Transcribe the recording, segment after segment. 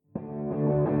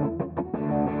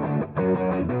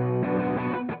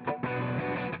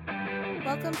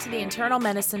Welcome to the Internal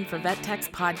Medicine for Vet Techs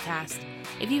podcast.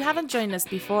 If you haven't joined us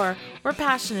before, we're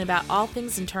passionate about all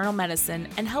things internal medicine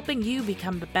and helping you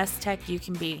become the best tech you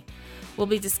can be. We'll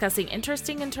be discussing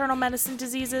interesting internal medicine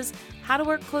diseases, how to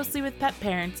work closely with pet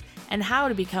parents, and how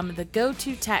to become the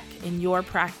go-to tech in your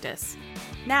practice.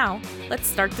 Now, let's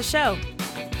start the show.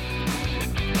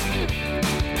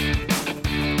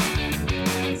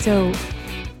 So,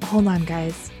 hold on,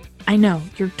 guys. I know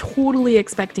you're totally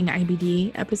expecting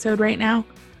IBD episode right now,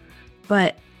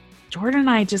 but Jordan and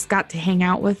I just got to hang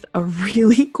out with a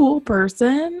really cool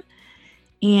person,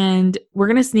 and we're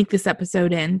going to sneak this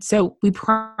episode in. So we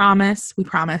promise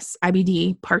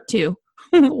IBD part 2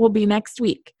 will be next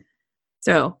week.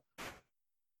 So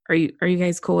are you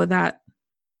guys cool with that?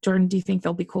 Jordan, do you think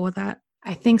they'll be cool with that?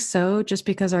 I think so, just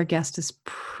because our guest is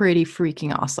pretty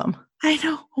freaking awesome. I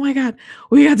know. Oh my God.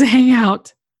 We got to hang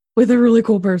out with a really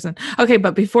cool person. Okay,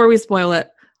 but before we spoil it,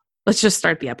 let's just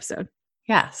start the episode.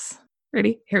 Yes.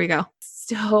 Ready? Here we go.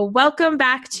 So welcome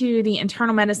back to the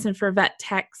Internal Medicine for Vet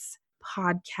Techs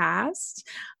podcast.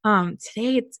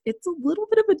 Today it's a little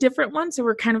bit of a different one, so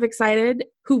we're kind of excited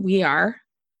who we are.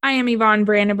 I am Yvonne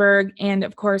Brandenburg, and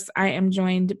of course I am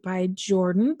joined by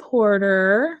Jordan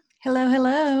Porter. Hello,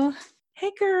 hello.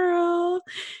 Hey girl.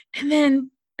 And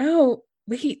then, oh,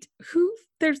 wait,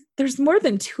 there's more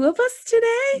than 2 of us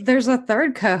today? There's a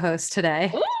third co-host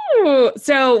today. Ooh,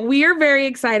 so we are very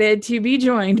excited to be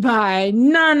joined by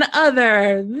none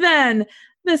other than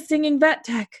the singing vet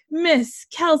tech, Miss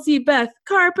Kelsey Beth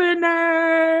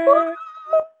Carpenter.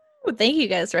 Well, thank you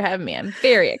guys for having me. I'm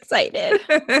very excited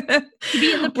to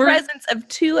be in the presence of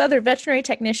 2 other veterinary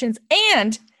technicians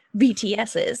and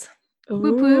VTSs. Ooh,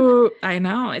 whoop, whoop. I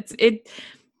know.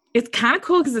 It's kind of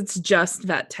cool because it's just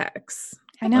vet techs.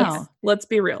 I know. Let's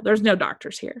be real. There's no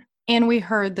doctors here. And we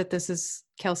heard that this is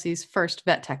Kelsey's first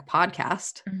vet tech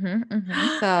podcast.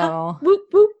 So whoop,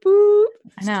 whoop, whoop.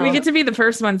 I know. We get to be the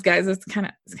first ones, guys. It's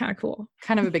kind of cool.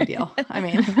 Kind of a big deal. I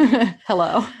mean,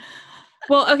 hello.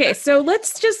 Well, okay. So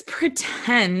let's just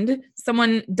pretend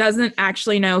someone doesn't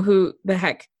actually know who the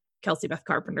heck Kelsey Beth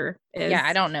Carpenter is. Yeah,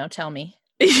 I don't know. Tell me.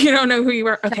 You don't know who you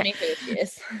are? Okay. Tell me who she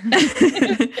is.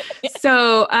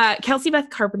 So, Kelsey Beth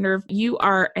Carpenter, you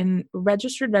are a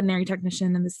registered veterinary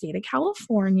technician in the state of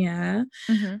California.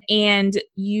 And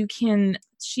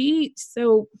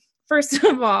so first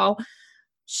of all,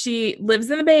 she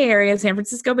lives in the Bay Area, San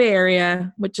Francisco Bay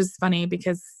Area, which is funny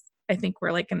because I think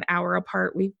we're like an hour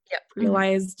apart. We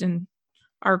realized, and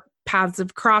our paths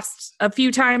have crossed a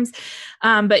few times.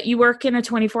 But you work in a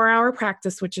 24-hour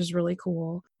practice, which is really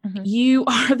cool. You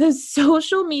are the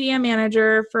social media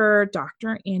manager for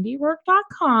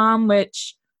DrAndyRoark.com,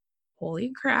 which,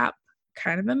 holy crap,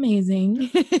 kind of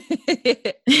amazing.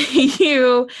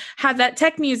 You have that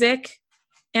tech music,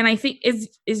 and I think is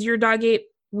your dog ate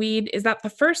weed? Is that the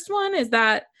first one? Is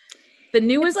that the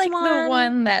newest one? It's like the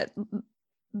one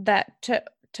that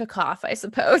took off, I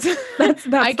suppose. That's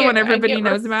the one everybody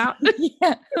knows about.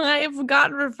 Yeah, I've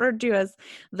gotten referred to as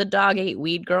the dog ate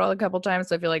weed girl a couple times,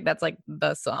 so I feel like that's like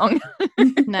the song.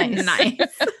 Nice.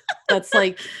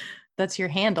 That's your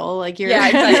handle. Like your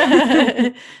dog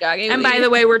ate and weed. by the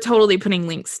way, we're totally putting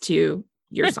links to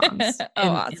your songs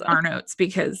awesome. in our notes,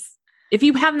 because if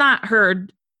you have not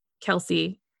heard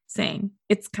Kelsey sing,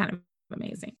 it's kind of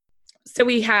amazing. So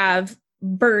we have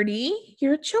Birdie,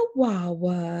 your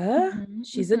Chihuahua.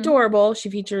 She's adorable. She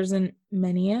features in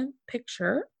many a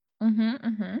picture.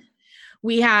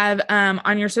 We have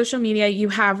on your social media, you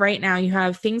have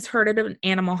things heard at an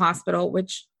animal hospital,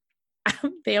 which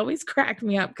they always crack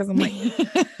me up because I'm like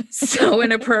so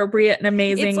inappropriate and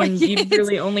amazing, and you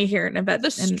really only hear it in a vet. The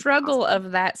struggle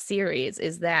of that series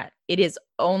is that it is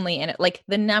only in it. Like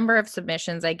the number of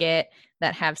submissions I get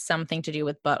that have something to do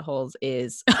with buttholes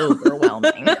is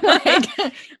overwhelming. Like,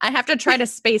 I have to try to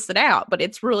space it out, but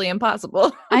it's really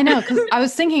impossible. I know, because I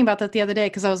was thinking about that the other day,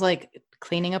 because I was like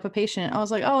cleaning up a patient. I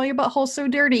was like, oh, your butthole's so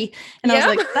dirty. And I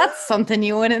was like, that's something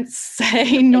you wouldn't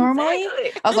say normally.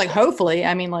 Exactly. I was like, hopefully.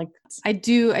 I mean, like, I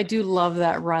do love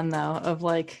that run though of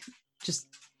like just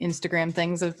Instagram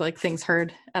things of like things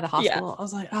heard at a hospital. Yeah. I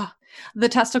was like, oh, the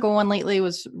testicle one lately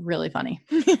was really funny.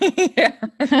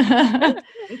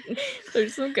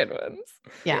 There's some good ones.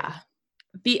 Yeah.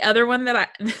 The other one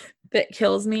that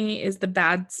kills me is the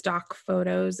bad stock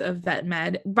photos of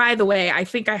VetMed. By the way, I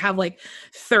think I have like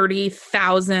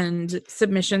 30,000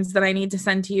 submissions that I need to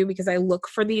send to you because I look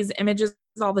for these images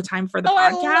all the time for the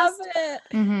podcast. I love it.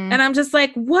 And I'm just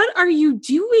like, what are you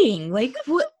doing? Like,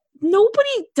 what?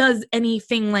 nobody does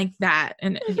anything like that.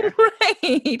 And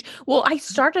Right. Well, I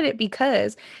started it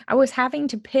because I was having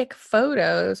to pick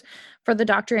photos for the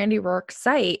Dr. Andy Rourke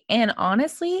site. And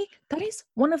honestly, that is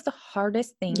one of the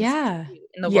hardest things to do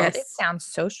in the world. It sounds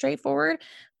so straightforward,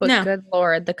 but good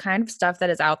Lord, the kind of stuff that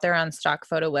is out there on stock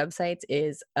photo websites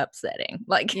is upsetting.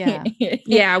 Like,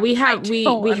 yeah, we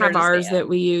have ours that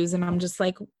we use, and I'm just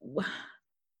like,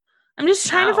 I'm just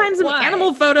trying to find some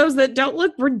animal photos that don't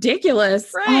look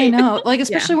ridiculous. Right. I know. Like,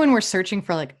 especially when we're searching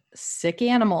for like sick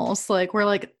animals, like we're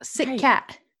like sick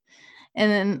cat.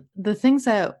 And then the things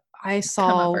that I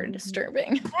saw are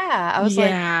disturbing. Yeah. I was like,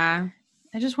 I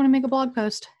just want to make a blog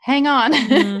post. Hang on.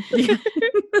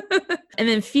 Mm-hmm. And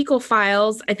then fecal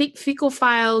files. I think fecal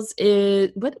files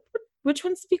is which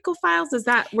one's fecal files? Is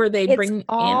that where they bring in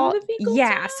the fecal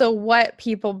samples? So what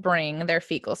people bring their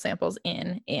fecal samples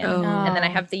in. And then I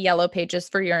have the yellow pages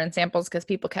for urine samples because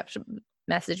people kept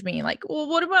message me like, well,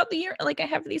 what about the urine? Like, I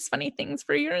have these funny things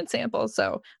for urine samples.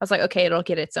 So I was like, okay, it'll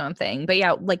get its own thing. But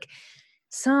yeah, like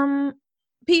some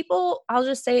people, I'll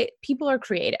just say people are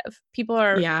creative. People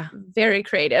are very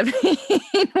creative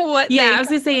in what I was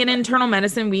going to say in internal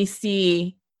medicine, we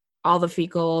see all the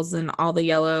fecals and all the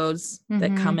yellows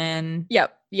that come in.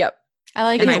 Yep. I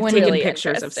like and it I've when taken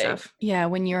pictures of stuff. Yeah,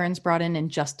 when urine's brought in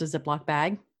just a Ziploc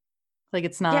bag. Like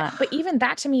it's not. Yeah, but even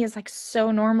that to me is like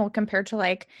so normal compared to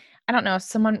like, I don't know,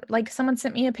 someone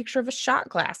sent me a picture of a shot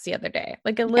glass the other day.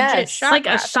 Like a legit shot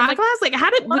glass. A shot glass? Like how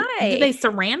did they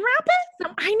saran wrap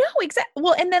it? I know, exactly.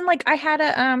 Well, and then like I had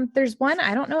there's one,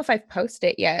 I don't know if I've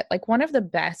posted it yet, like one of the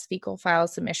best fecal file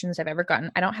submissions I've ever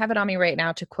gotten. I don't have it on me right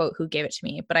now to quote who gave it to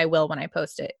me, but I will when I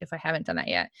post it if I haven't done that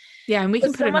yet. Yeah, and we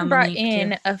can put it on the link. Someone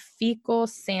brought in a fecal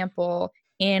sample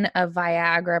in a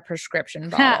Viagra prescription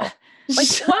bottle. Like,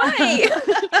 why?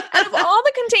 Out of all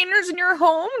the containers in your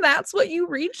home, that's what you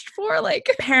reached for? Like,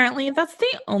 apparently that's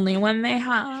the only one they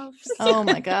have. Oh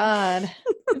my God.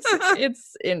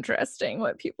 It's interesting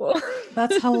what people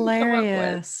That's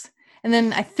hilarious. And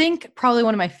then I think probably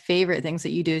one of my favorite things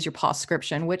that you do is your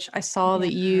postscription, which I saw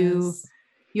that you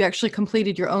actually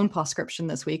completed your own postscription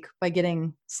this week by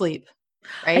getting sleep.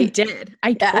 Right? I did.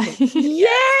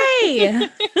 Yay!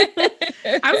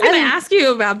 I was going to ask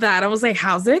you about that. I was like,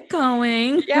 how's it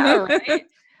going? Yeah, right.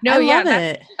 No, I love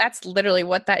it. That's literally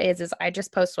what that is I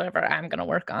just post whatever I'm going to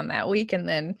work on that week. And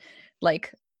then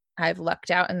like I've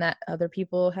lucked out and that other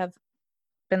people have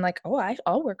been like, oh,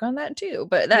 I'll work on that too.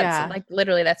 But that's like,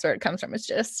 literally that's where it comes from. It's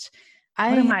just,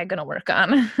 what am I going to work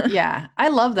on? Yeah. I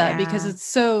love that because it's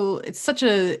such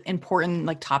a important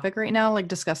like topic right now, like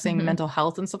discussing mental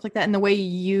health and stuff like that. And the way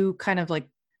you kind of like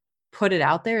put it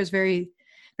out there is very,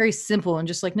 very simple and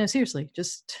just like, no, seriously,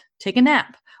 just take a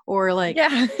nap or like,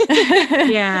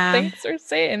 Thanks for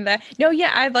saying that. No,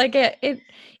 yeah, I like it.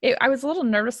 I was a little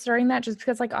nervous during that just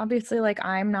because like, obviously like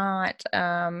I'm not,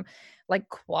 like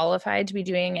qualified to be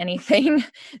doing anything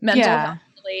mental health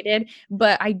related,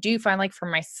 but I do find like for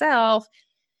myself,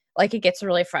 like it gets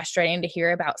really frustrating to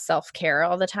hear about self-care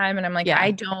all the time. And I'm like,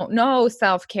 I don't know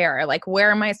self-care. Like, where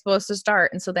am I supposed to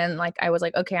start? And so then like, I was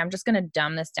like, okay, I'm just going to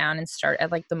dumb this down and start at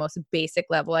like the most basic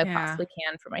level I possibly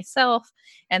can for myself.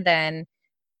 And then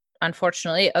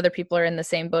unfortunately, other people are in the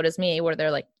same boat as me where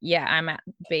they're like, yeah, I'm at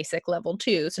basic level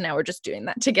too. So now we're just doing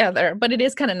that together. But it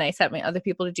is kind of nice having other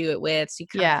people to do it with. So you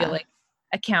kind of feel like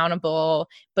accountable,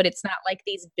 but it's not like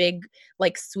these big,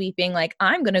 like sweeping, like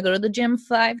I'm going to go to the gym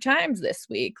 5 times this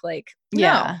week. Like,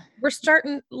 no, we're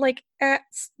starting like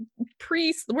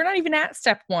we're not even at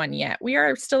step 1 yet. We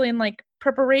are still in like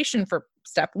preparation for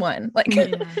step 1. Like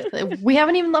we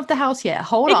haven't even left the house yet.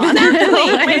 Hold on.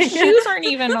 My shoes aren't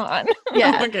even on.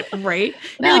 Right.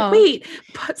 No. You're like, wait,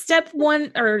 step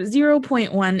 1 or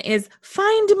 0.1 is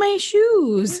find my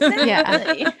shoes.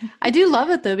 I do love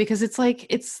it though, because it's like,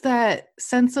 it's that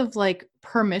sense of like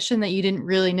permission that you didn't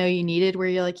really know you needed, where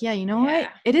you're like, you know what?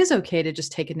 It is okay to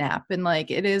just take a nap. And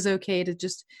like, it is okay to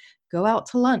just go out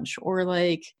to lunch or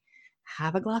like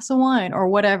have a glass of wine or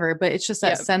whatever. But it's just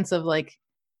that sense of like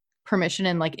permission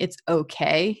and like, it's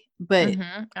okay, but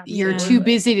you're too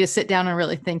busy to sit down and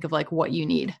really think of like what you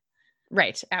need.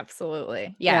 Right.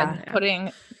 Absolutely. Yeah.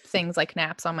 Putting things like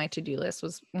naps on my to-do list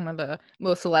was one of the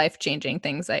most life-changing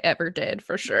things I ever did,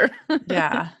 for sure.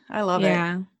 I love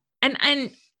it.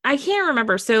 And I can't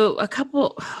remember. So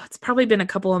it's probably been a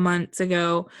couple of months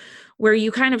ago where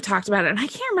you kind of talked about it. And I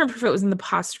can't remember if it was in the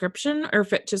postscription or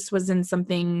if it just was in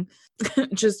something,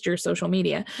 just your social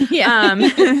media.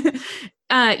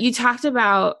 You talked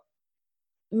about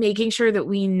making sure that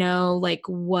we know like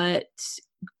what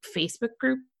Facebook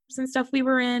groups and stuff we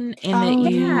were in, and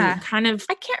that you kind of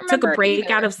took a break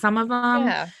out of some of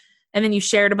them. and then you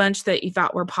shared a bunch that you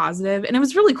thought were positive. And it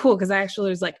was really cool because I actually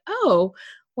was like, oh,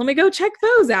 let me go check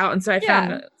those out. And so I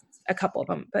found a couple of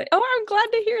them. But I'm glad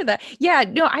to hear that. Yeah,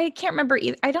 no, I can't remember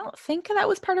either. I don't think that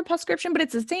was part of Postscription, but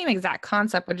it's the same exact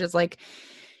concept, which is like,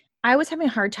 I was having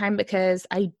a hard time because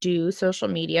I do social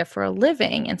media for a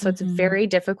living. And so it's very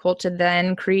difficult to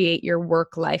then create your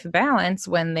work-life balance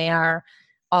when they are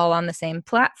all on the same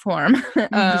platform.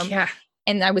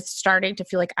 And I was starting to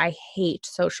feel like I hate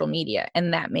social media,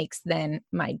 and that makes then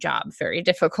my job very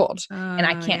difficult. And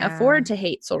I can't afford to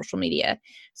hate social media.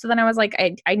 So then I was like,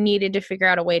 I needed to figure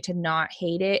out a way to not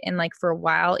hate it. And like for a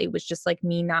while, it was just like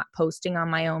me not posting on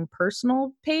my own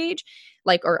personal page,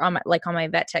 like, or on my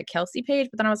Vet Tech Kelsey page.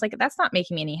 But then I was like, that's not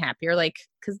making me any happier. Like,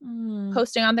 because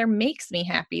posting on there makes me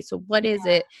happy. So what is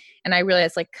it? And I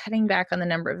realized like cutting back on the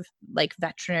number of like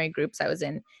veterinary groups I was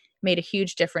in made a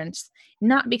huge difference.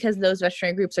 Not because those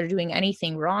veterinary groups are doing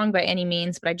anything wrong by any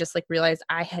means, but I just like realized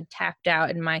I had tapped out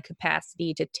in my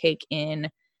capacity to take in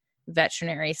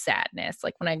veterinary sadness.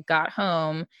 Like when I got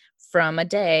home from a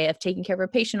day of taking care of a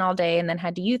patient all day and then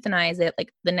had to euthanize it,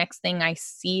 like the next thing I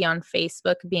see on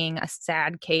Facebook being a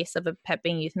sad case of a pet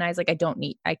being euthanized, like I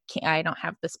don't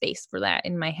have the space for that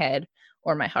in my head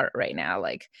or my heart right now.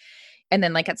 Like, and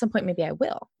then like at some point maybe I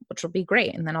will, which will be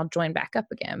great. And then I'll join back up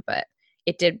again. But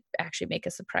it did actually make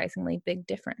a surprisingly big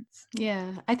difference. Yeah,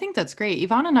 I think that's great.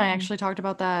 Yvonne and I actually talked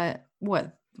about that,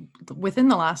 within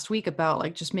the last week, about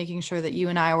like just making sure that you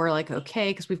and I were like, okay,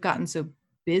 because we've gotten so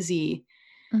busy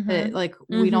that like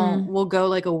we'll go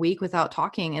like a week without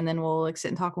talking, and then we'll like sit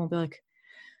and talk, and we'll be like,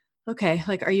 okay,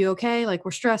 like, are you okay? Like,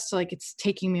 we're stressed. Like, it's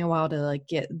taking me a while to like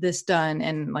get this done,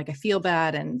 and like I feel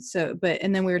bad. And so,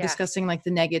 and then we were discussing like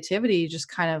the negativity, just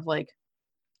kind of like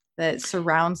that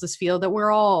surrounds this field that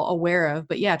we're all aware of.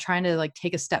 But yeah, trying to like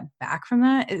take a step back from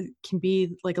that, it can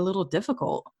be like a little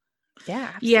difficult. Yeah.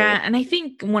 Absolutely. Yeah. And I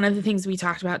think one of the things we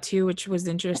talked about too, which was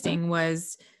interesting,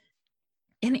 was,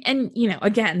 and you know,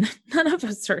 again, none of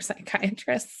us are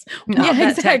psychiatrists.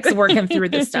 Techs working through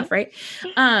this stuff, right?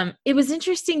 It was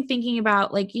interesting thinking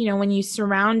about like, you know, when you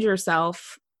surround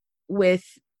yourself with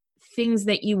things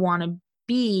that you want to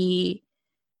be,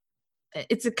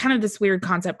 it's a kind of this weird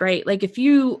concept, right? Like if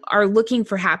you are looking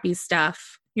for happy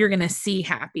stuff, you're going to see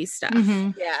happy stuff.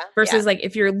 Versus like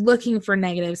if you're looking for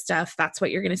negative stuff, that's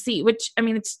what you're going to see, which, I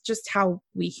mean, it's just how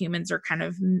we humans are kind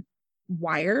of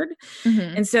wired.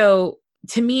 And so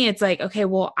to me, it's like, okay,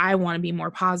 well, I want to be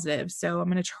more positive. So I'm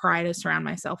going to try to surround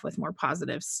myself with more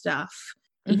positive stuff,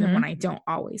 even when I don't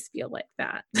always feel like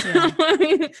that.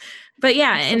 But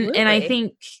yeah. And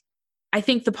I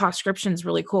think the Postscription is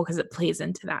really cool because it plays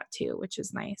into that too, which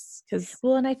is nice.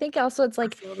 And I think also it's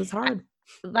like, field is hard.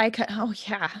 Like, oh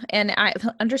yeah. And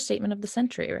understatement of the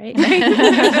century, right?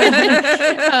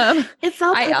 It's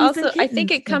all I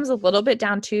think it comes a little bit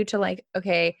down to like,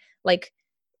 okay, like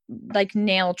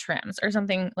nail trims or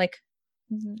something, like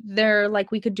they're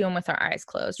like, we could do them with our eyes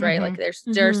closed, right? Like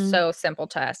they're so simple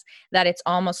to us that it's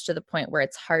almost to the point where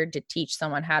it's hard to teach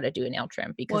someone how to do a nail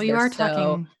trim because you are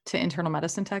talking to internal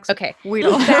medicine techs. Okay. We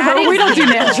don't do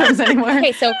nail trims anymore.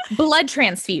 Okay. So blood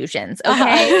transfusions.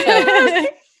 Okay.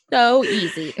 So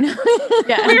easy.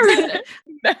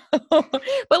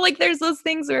 But like there's those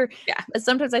things where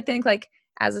sometimes I think like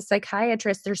as a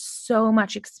psychiatrist, there's so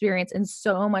much experience and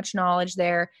so much knowledge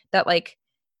there that like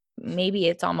maybe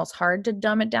it's almost hard to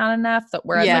dumb it down enough that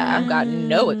whereas like I've got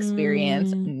no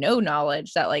experience, no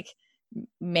knowledge, that like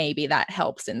maybe that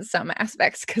helps in some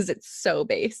aspects because it's so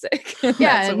basic.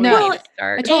 I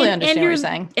totally understand what you're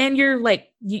saying. And you're like,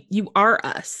 you are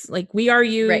us. Like we are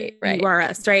you, right. You are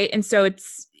us, right? And so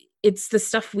it's the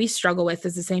stuff we struggle with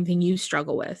is the same thing you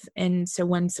struggle with. And so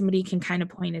when somebody can kind of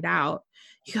point it out,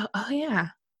 you go, oh yeah.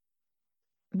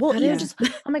 Well,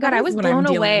 oh my God, I was blown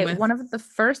away. One of the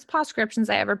first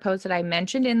Postscriptions I ever posted, I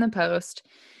mentioned in the post,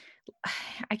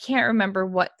 I can't remember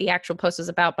what the actual post was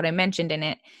about, but I mentioned in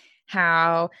it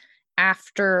how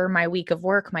after my week of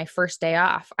work, my first day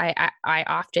off, I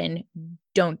often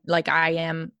don't, like I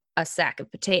am a sack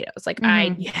of potatoes. Like I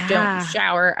don't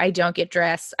shower, I don't get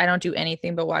dressed, I don't do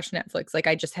anything but watch Netflix. Like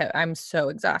I'm so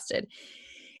exhausted.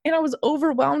 And I was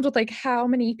overwhelmed with like how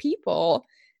many people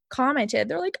commented.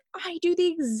 They're like, I do the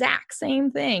exact same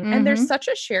thing. And there's such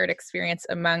a shared experience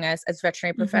among us as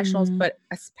veterinary professionals, but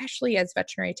especially as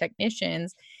veterinary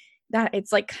technicians, that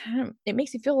it's like kind of, it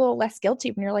makes you feel a little less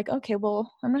guilty when you're like, okay,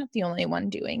 well, I'm not the only one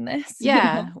doing this.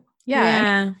 Yeah.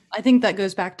 I think that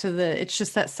goes back to it's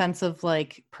just that sense of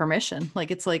like permission.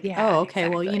 Like it's like, oh, okay, exactly.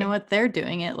 Well, you know what, they're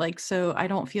doing it. Like, so I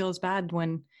don't feel as bad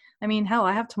when I mean, hell,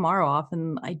 I have tomorrow off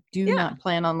and I do not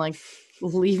plan on like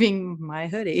leaving my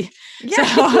hoodie. Yeah.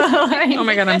 So, like, Oh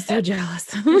my God, I'm so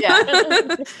jealous.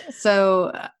 yeah.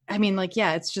 So, I mean, like,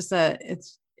 yeah, it's just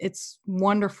it's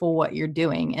wonderful what you're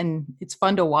doing and it's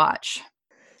fun to watch.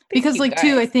 Because you like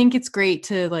too, I guys. think it's great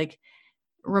to like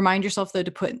remind yourself though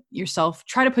to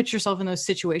try to put yourself in those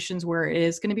situations where it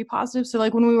is going to be positive. So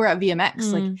like when we were at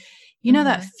VMX, like, you know,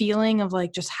 that feeling of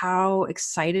like just how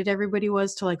excited everybody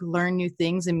was to like learn new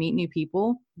things and meet new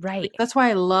people. Right. Like, that's why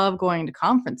I love going to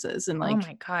conferences and like, oh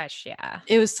my gosh, yeah.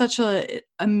 it was such a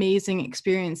amazing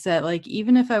experience that like,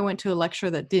 even if I went to a lecture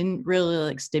that didn't really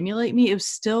like stimulate me, it was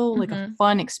still like a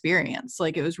fun experience.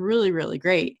 Like it was really, really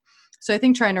great. So I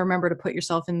think trying to remember to put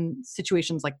yourself in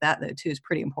situations like that though too is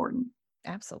pretty important.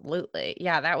 Absolutely.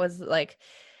 Yeah, that was like,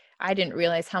 I didn't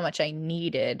realize how much I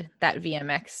needed that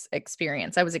VMX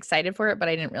experience. I was excited for it, but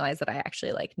I didn't realize that I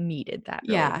actually like needed that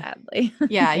really badly.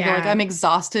 Yeah. You're like, Yeah. I'm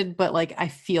exhausted, but like, I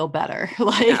feel better.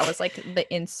 Like, That was like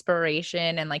the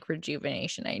inspiration and like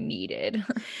rejuvenation I needed.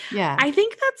 yeah. I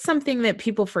think that's something that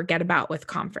people forget about with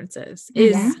conferences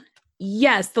is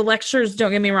yes, the lectures,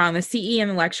 don't get me wrong, the CE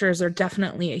and the lectures are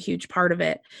definitely a huge part of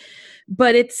it.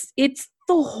 But it's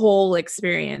the whole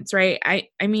experience, right?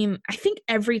 I mean, I think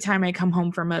every time I come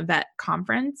home from a vet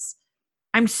conference,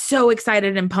 I'm so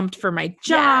excited and pumped for my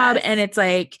job. Yes. And it's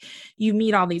like you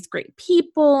meet all these great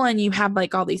people and you have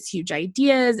like all these huge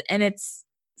ideas. And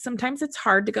sometimes it's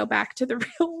hard to go back to the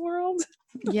real world.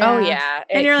 Oh yeah.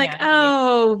 And you're like,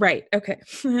 oh, right. Okay.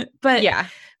 But yeah.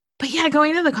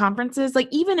 Going to the conferences, like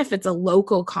even if it's a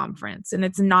local conference and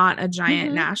it's not a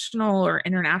giant national or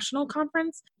international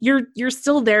conference, you're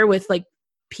still there with like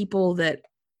people that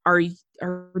are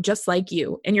just like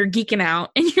you and you're geeking out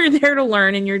and you're there to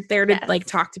learn and you're there to like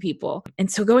talk to people.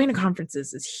 And so going to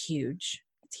conferences is huge.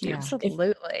 It's huge.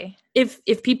 Absolutely.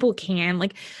 If people can,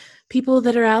 like people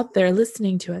that are out there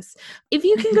listening to us, if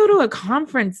you can go to a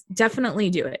conference,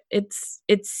 definitely do it. It's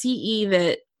CE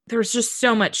that there's just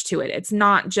so much to it. It's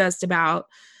not just about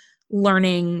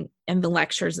learning and the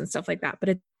lectures and stuff like that,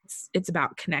 but it's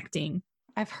about connecting.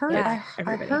 I've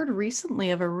heard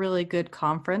recently of a really good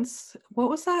conference. What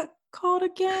was that called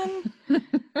again?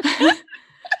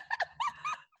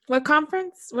 What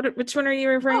conference? Which one are you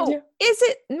referring to? Is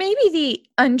it maybe the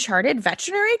Uncharted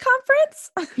Veterinary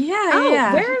Conference?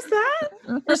 Yeah. Where is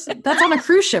that? That's on a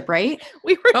cruise ship, right?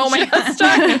 We were just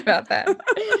talking about that.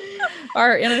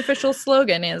 Our unofficial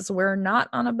slogan is "We're not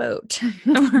on a boat."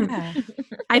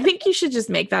 I think you should just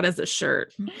make that as a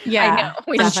shirt. Yeah,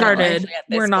 I know. Uncharted.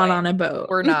 We're not on a boat.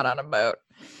 We're not on a boat.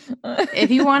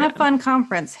 If you want a fun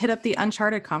conference, hit up the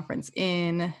Uncharted conference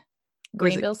in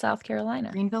Greenville, South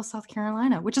Carolina. Greenville, South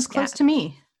Carolina, which is close to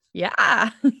me. Yeah.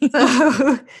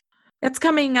 So that's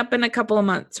coming up in a couple of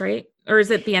months, right? Or is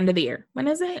it the end of the year? When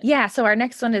is it? Yeah. So our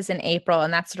next one is in April,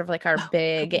 and that's sort of like our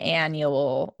big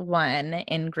annual one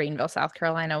in Greenville, South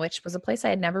Carolina, which was a place I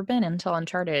had never been until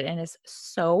Uncharted, and is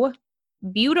so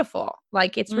beautiful.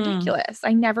 Like it's ridiculous.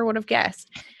 I never would have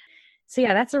guessed. So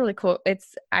yeah, that's a really cool.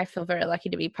 I feel very lucky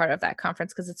to be part of that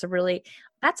conference because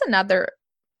that's another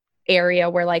area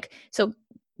where like, so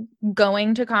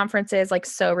going to conferences like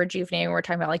so rejuvenating. We're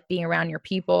talking about like being around your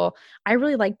people. I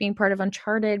really like being part of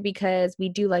Uncharted because we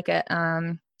do like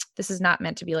this is not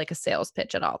meant to be like a sales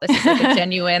pitch at all. This is like a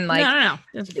genuine, like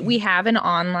no. We have an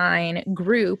online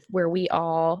group where we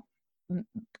all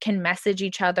can message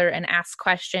each other and ask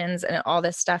questions and all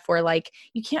this stuff where like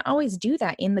you can't always do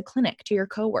that in the clinic to your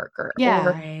coworker.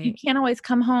 Or you can't always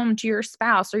come home to your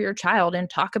spouse or your child and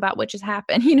talk about what just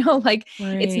happened.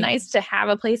 It's nice to have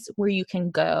a place where you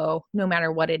can go no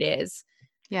matter what it is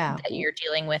that you're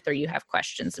dealing with or you have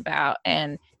questions about.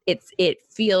 And it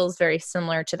feels very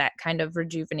similar to that kind of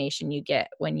rejuvenation you get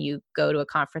when you go to a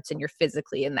conference and you're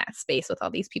physically in that space with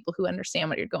all these people who understand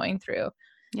what you're going through.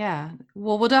 Yeah.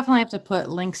 Well, we'll definitely have to put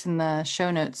links in the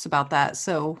show notes about that.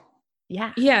 So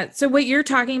yeah. So what you're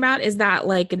talking about, is that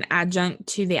like an adjunct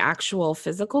to the actual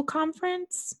physical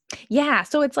conference? Yeah.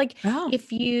 So it's like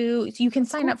if you can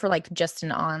sign up for like just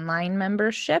an online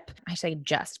membership. I say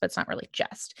just, but it's not really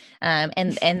just. And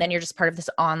then you're just part of this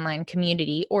online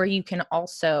community, or you can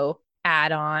also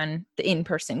add on the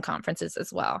in-person conferences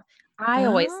as well. I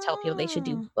always tell people they should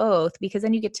do both because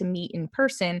then you get to meet in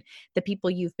person the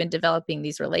people you've been developing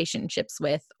these relationships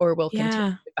with or will continue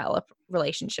to develop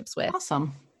relationships with.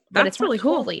 Awesome. But it's really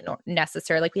totally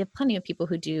necessary. Like we have plenty of people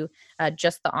who do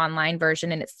just the online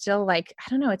version, and it's still like, I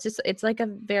don't know, it's like a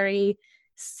very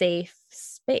safe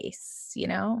space,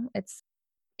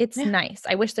 It's nice.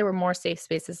 I wish there were more safe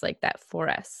spaces like that for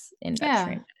us in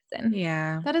veterinary medicine.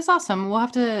 Yeah. That is awesome.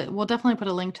 We'll definitely put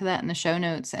a link to that in the show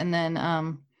notes. And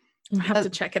then I have to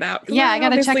check it out. Yeah, I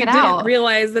gotta check it Didn't out.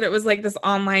 realize that it was like this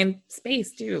online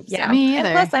space too. Yeah, So. Me and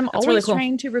either. plus I'm That's always really cool.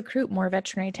 trying to recruit more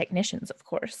veterinary technicians, of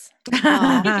course.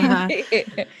 Oh.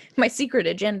 My secret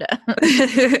agenda.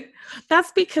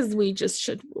 That's because we just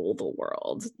should rule the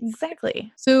world.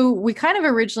 Exactly. So we kind of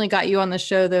originally got you on the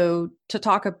show though to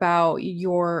talk about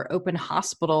your open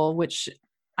hospital, which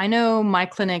I know my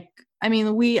clinic, I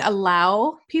mean, we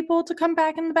allow people to come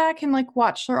back in the back and like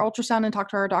watch their ultrasound and talk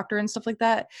to our doctor and stuff like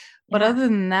that. But Yeah. other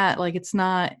than that, like it's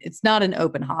not an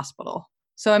open hospital.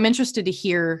 So I'm interested to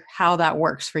hear how that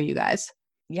works for you guys.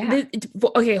 Yeah.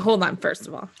 Okay, hold on. First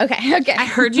of all, Okay. I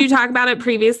heard you talk about it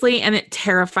previously and it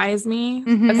terrifies me.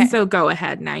 Mhm. Okay. So go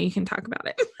ahead. Now you can talk about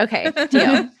it. Okay,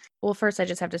 deal. Well, first, I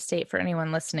just have to state for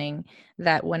anyone listening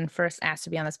that when first asked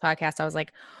to be on this podcast, I was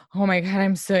like, oh my God,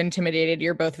 I'm so intimidated.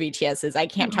 You're both VTSs. I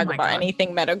can't Oh talk my about God.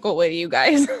 anything medical with you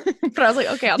guys. But I was like,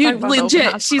 okay, I'll talk Dude, about the open legit.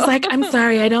 hospital. She's like, I'm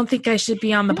sorry. I don't think I should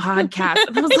be on the podcast.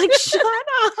 And I was like, shut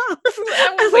up.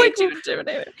 I'm way too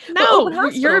intimidated. But open No,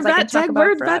 you're a hospitals, I can vet talk tech, about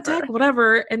word vet forever. tech,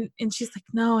 whatever. And she's like,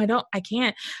 no, I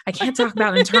can't talk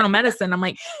about internal medicine. I'm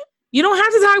like, you don't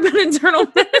have to talk about internal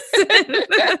medicine.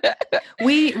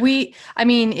 I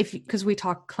mean, because we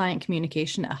talk client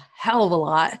communication a hell of a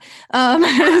lot.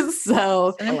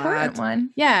 So An important one.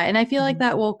 yeah, and I feel like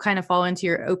that will kind of fall into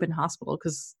your open hospital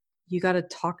because you got to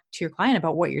talk to your client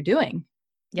about what you're doing.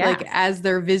 Yeah. Like as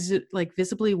they're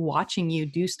visibly watching you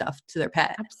do stuff to their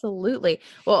pet. Absolutely.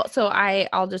 Well, so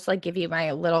I'll just like give you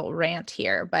my little rant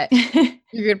here, but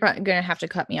you're gonna have to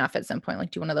cut me off at some point,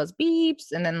 like do one of those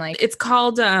beeps, and then like It's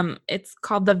called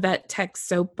the Vet Tech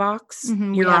Soapbox.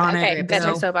 Mhm, You're yeah, on okay, it. Vet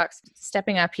Tech so- Soapbox.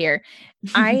 Stepping up here,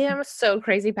 I am so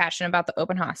crazy passionate about the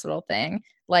open hospital thing.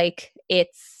 Like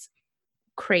it's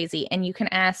crazy, and you can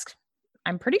ask.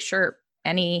 I'm pretty sure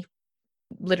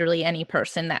literally any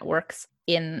person that works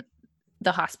in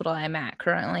the hospital I'm at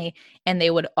currently, and they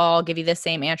would all give you the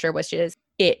same answer, which is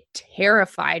it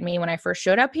terrified me when I first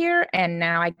showed up here, and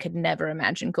now I could never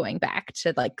imagine going back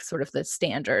to like sort of the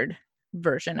standard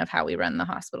version of how we run the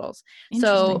hospitals.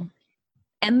 So, Interesting.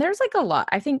 and there's like a lot.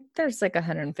 I think there's like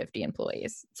 150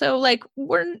 employees. So like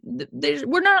we're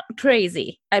not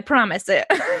crazy. I promise it.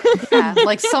 Yeah,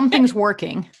 like something's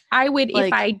working. I would, if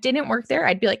Like- I didn't work there,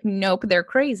 I'd be like, nope, they're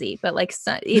crazy. But like,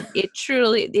 it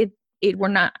truly,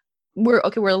 we're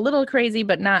a little crazy,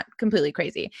 but not completely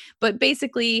crazy. But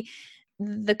basically,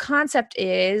 the concept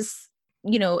is,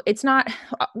 it's not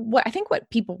what I think what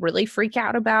people really freak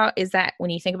out about is that when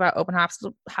you think about open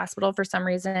hospital for some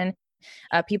reason,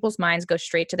 people's minds go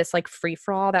straight to this like free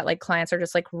for all that like clients are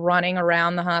just like running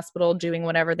around the hospital doing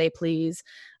whatever they please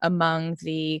among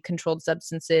the controlled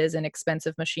substances and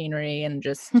expensive machinery and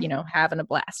just, having a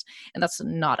blast. And that's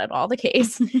not at all the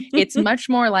case. It's much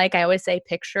more like I always say,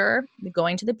 picture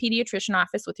going to the pediatrician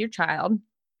office with your child.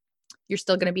 You're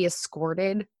still going to be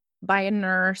escorted by a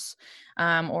nurse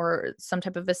or some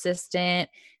type of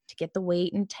assistant to get the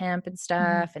weight and temp and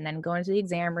stuff, and then go into the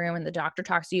exam room and the doctor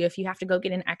talks to you. If you have to go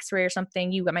get an x-ray or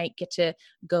something, you might get to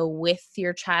go with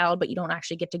your child, but you don't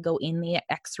actually get to go in the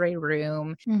x-ray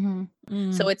room.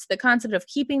 Mm-hmm. So it's the concept of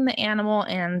keeping the animal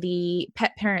and the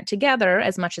pet parent together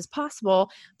as much as possible,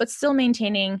 but still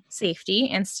maintaining safety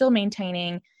and still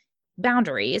maintaining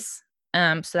boundaries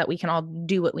so that we can all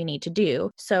do what we need to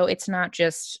do. So it's not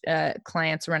just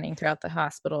clients running throughout the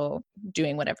hospital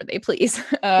doing whatever they please.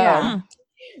 Yeah.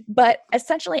 But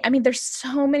essentially, I mean, there's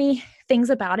so many things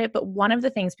about it, but one of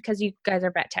the things, because you guys are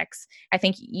vet techs, I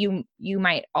think you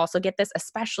might also get this,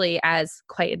 especially as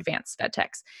quite advanced vet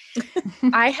techs.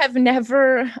 I have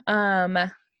never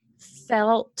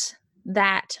felt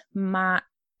that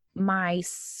my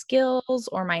skills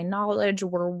or my knowledge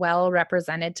were well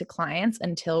represented to clients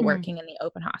until working in the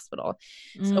open hospital.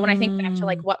 So when I think back to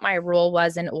like what my role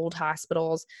was in old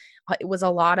hospitals, it was a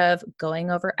lot of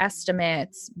going over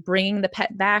estimates, bringing the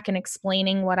pet back and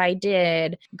explaining what I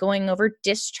did, going over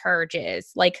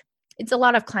discharges. Like it's a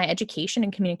lot of client education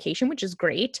and communication, which is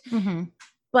great. Mm-hmm.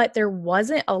 But there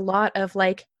wasn't a lot of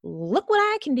like, look what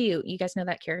I can do. You guys know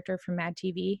that character from Mad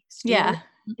TV? Stuart? Yeah.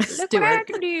 Look what I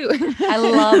can do. I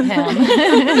love him.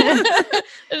 It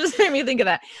just made me think of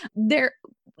that. There,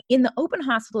 in the open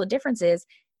hospital, the difference is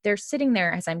they're sitting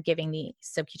there as I'm giving the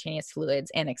subcutaneous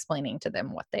fluids and explaining to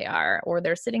them what they are, or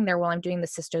they're sitting there while I'm doing the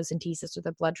cystocentesis or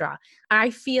the blood draw.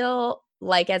 I feel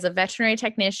like as a veterinary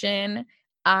technician,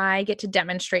 I get to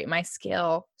demonstrate my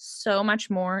skill so much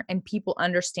more, and people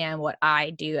understand what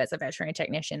I do as a veterinary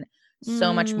technician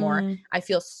so much more. I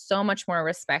feel so much more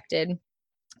respected.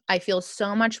 I feel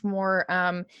so much more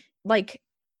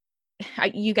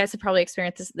you guys have probably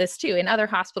experienced this too in other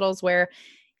hospitals where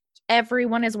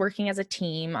everyone is working as a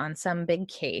team on some big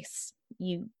case.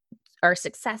 You are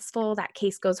successful, that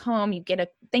case goes home, you get a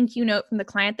thank you note from the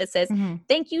client that says,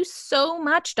 thank you so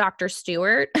much, Dr.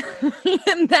 Stewart.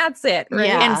 And that's it, right?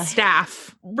 Yeah. And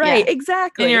staff. Right,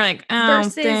 exactly. And you're like, oh,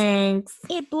 versus thanks.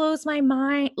 it blows my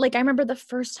mind. Like I remember the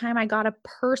first time I got a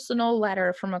personal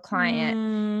letter from a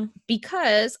client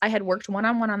because I had worked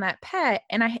one-on-one on that pet,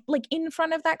 and I like in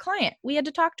front of that client, we had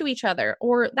to talk to each other,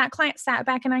 or that client sat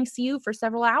back in ICU for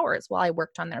several hours while I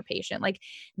worked on their patient. Like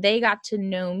they got to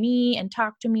know me and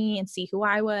talk to me and see who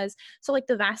I was. So like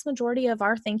the vast majority of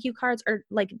our thank you cards are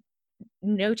like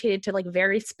notated to like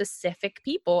very specific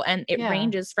people, and it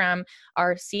ranges from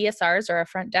our CSRs or our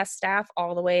front desk staff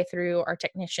all the way through our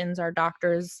technicians, our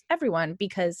doctors, everyone,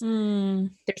 because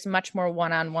there's much more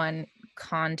one-on-one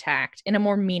contact in a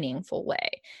more meaningful way.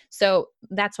 So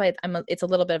that's why it's a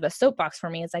little bit of a soapbox for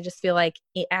me, is I just feel like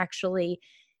it actually,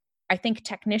 I think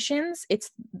technicians,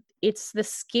 it's the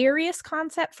scariest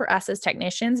concept for us as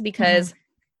technicians, because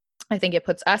I think it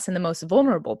puts us in the most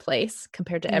vulnerable place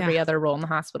compared to every other role in the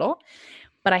hospital.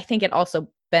 But I think it also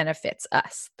benefits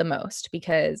us the most,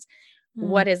 because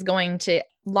what is going to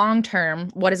long-term,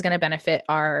 what is going to benefit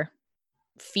our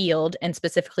field, and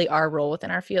specifically our role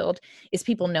within our field, is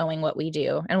people knowing what we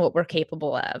do and what we're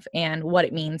capable of and what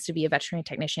it means to be a veterinary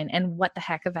technician and what the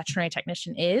heck a veterinary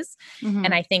technician is.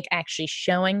 And I think actually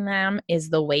showing them is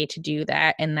the way to do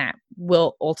that. And that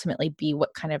will ultimately be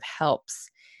what kind of helps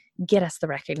get us the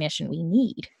recognition we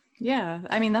need. Yeah.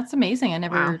 I mean, that's amazing. I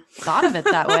never thought of it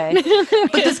that way.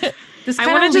 But this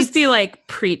I want to just be like,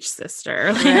 preach,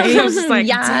 sister. Like, I was just like,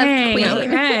 dang,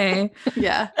 okay.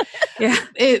 Yeah. Yeah.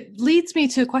 It leads me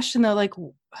to a question though, like,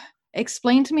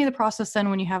 explain to me the process then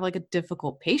when you have like a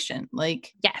difficult patient.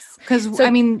 Like, yes. Because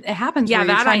I mean, it happens where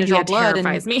you're trying to draw blood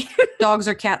and me. dogs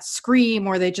or cats scream,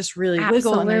 or they just really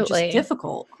wiggle, and they're just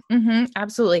difficult.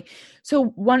 Absolutely. So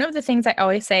one of the things I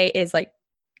always say is like,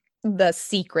 the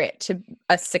secret to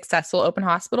a successful open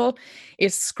hospital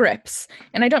is scripts.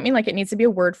 And I don't mean like it needs to be a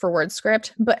word for word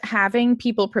script, but having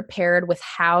people prepared with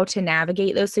how to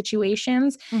navigate those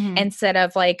situations instead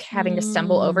of like having to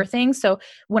stumble over things. So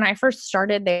when I first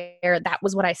started there, that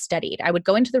was what I studied. I would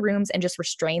go into the rooms and just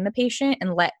restrain the patient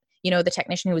and let the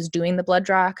technician who was doing the blood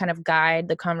draw kind of guide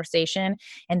the conversation.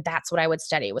 And that's what I would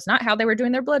study. It was not how they were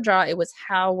doing their blood draw. It was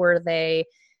how were they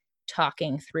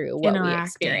talking through what we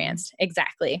experienced.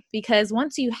 Exactly. Because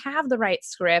once you have the right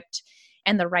script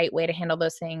and the right way to handle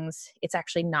those things, it's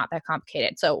actually not that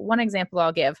complicated. So one example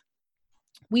I'll give,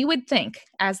 we would think,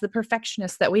 as the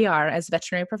perfectionists that we are as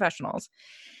veterinary professionals,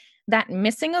 that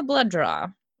missing a blood draw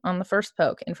on the first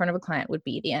poke in front of a client would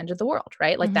be the end of the world,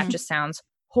 right? Like that just sounds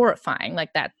horrifying.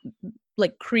 Like that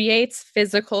like creates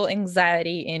physical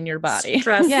anxiety in your body.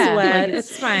 Stress, sweat, like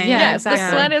it's fine. Yeah, exactly.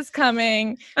 The sweat is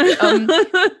coming.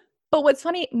 But what's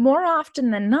funny, more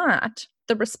often than not,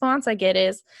 the response I get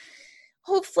is,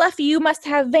 oh, Fluffy, you must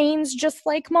have veins just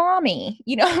like mommy,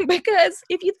 because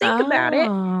if you think about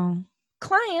it,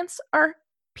 clients are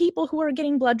people who are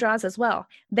getting blood draws as well.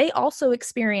 They also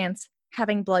experience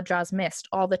having blood draws missed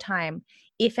all the time.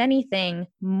 If anything,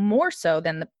 more so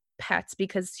than the pets,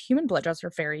 because human blood draws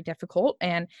are very difficult.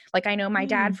 And like, I know my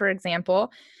dad, for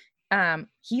example,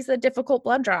 he's a difficult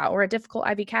blood draw or a difficult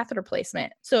IV catheter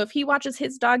placement. So if he watches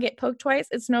his dog get poked twice,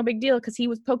 it's no big deal because he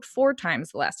was poked 4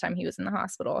 times the last time he was in the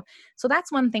hospital. So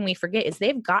that's one thing we forget, is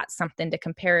they've got something to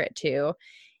compare it to,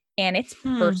 and it's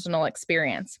personal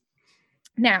experience.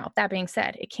 Now, that being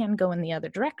said, it can go in the other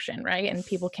direction, right? And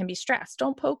people can be stressed.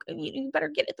 Don't poke. You better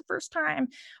get it the first time.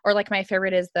 Or like my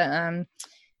favorite is the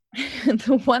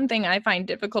one thing I find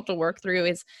difficult to work through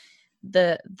is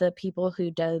the people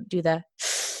who do the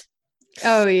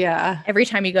oh yeah, every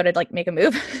time you go to like make a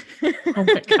move. Oh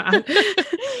my God.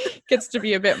 Gets to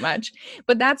be a bit much.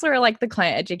 But that's where like the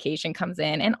client education comes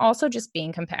in, and also just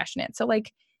being compassionate. So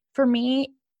like for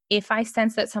me, if I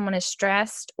sense that someone is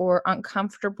stressed or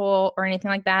uncomfortable or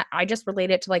anything like that, I just relate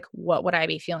it to like, what would I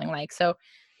be feeling like? So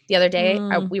the other day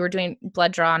we were doing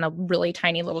blood draw on a really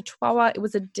tiny little Chihuahua. It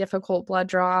was a difficult blood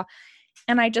draw.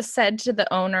 And I just said to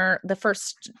the owner, the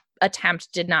first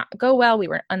attempt did not go well. We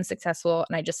were unsuccessful.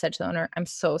 And I just said to the owner, I'm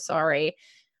so sorry.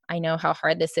 I know how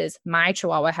hard this is. My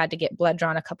Chihuahua had to get blood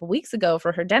drawn a couple weeks ago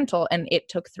for her dental, and it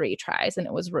took 3 tries, and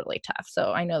it was really tough.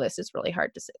 So I know this is really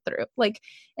hard to sit through. Like,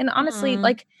 and honestly,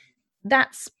 like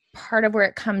that's part of where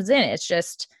it comes in. It's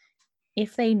just,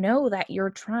 if they know that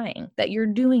you're trying, that you're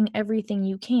doing everything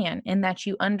you can, and that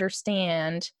you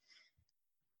understand,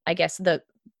 I guess,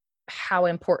 how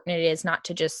important it is not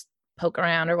to just poke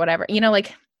around or whatever,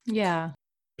 like,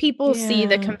 people see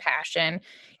the compassion.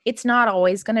 It's not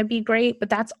always going to be great, but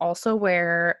that's also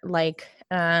where like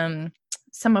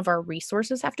some of our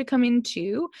resources have to come in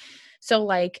too. So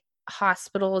like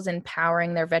hospitals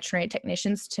empowering their veterinary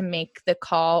technicians to make the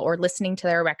call or listening to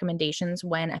their recommendations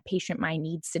when a patient might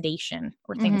need sedation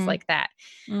or things like that.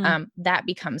 That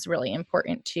becomes really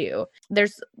important too.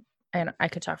 And I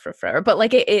could talk for forever, but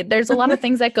like there's a lot of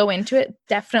things that go into it.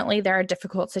 Definitely there are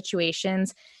difficult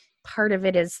situations. Part of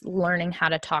it is learning how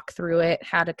to talk through it,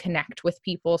 how to connect with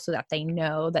people so that they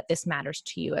know that this matters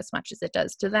to you as much as it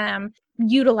does to them.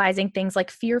 Utilizing things like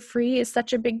fear-free is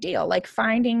such a big deal, like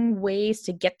finding ways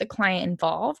to get the client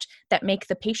involved that make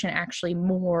the patient actually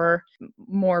more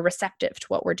receptive to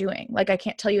what we're doing. Like I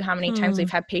can't tell you how many times we've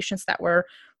had patients that were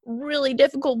really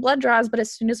difficult blood draws, but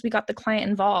as soon as we got the client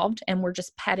involved and we're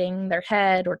just petting their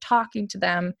head or talking to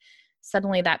them,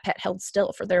 suddenly that pet held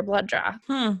still for their blood draw.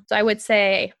 So I would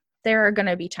say there are going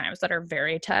to be times that are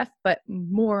very tough, but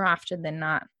more often than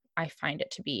not, I find it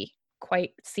to be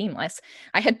quite seamless.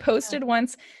 I had posted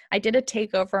once, I did a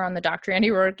takeover on the Dr. Andy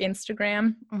Roark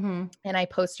Instagram, and I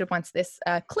posted once this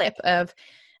clip of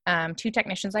 2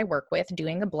 technicians I work with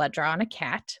doing a blood draw on a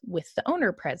cat with the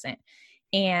owner present.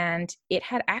 And it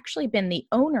had actually been the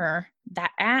owner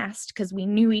that asked, because we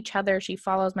knew each other. She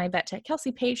follows my Vet Tech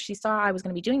Kelsey page. She saw I was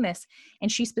going to be doing this,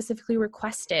 and she specifically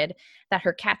requested that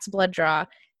her cat's blood draw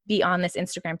be on this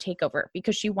Instagram takeover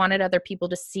because she wanted other people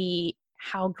to see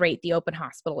how great the open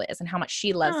hospital is and how much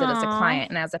she loves it as a client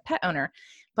and as a pet owner.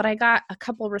 But I got a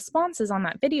couple responses on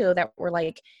that video that were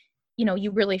like, you know, you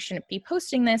really shouldn't be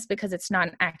posting this because it's not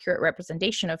an accurate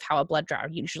representation of how a blood draw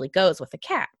usually goes with a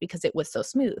cat because it was so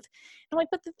smooth. I'm like,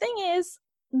 but the thing is,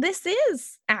 this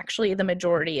is actually the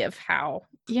majority of how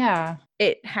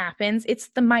it happens. It's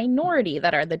the minority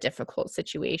that are the difficult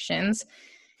situations.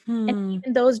 And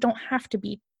even those don't have to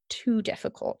be too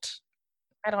difficult.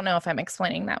 I don't know if I'm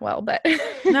explaining that well, but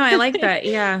no, I like that.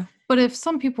 Yeah. But if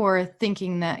some people are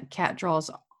thinking that cat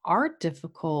draws are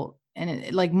difficult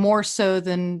and like more so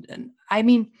than, I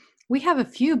mean, we have a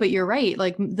few, but you're right.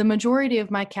 Like the majority of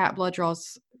my cat blood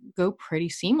draws go pretty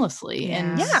seamlessly.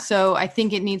 And so I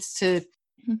think it needs to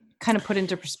kind of put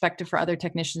into perspective for other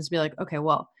technicians to be like, okay,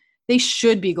 well, they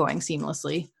should be going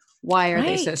seamlessly. Why are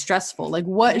they so stressful? Like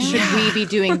what should we be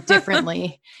doing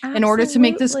differently in order to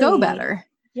make this go better?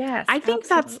 Yes, I think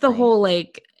that's the whole,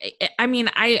 like, I mean,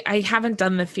 I haven't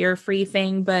done the fear-free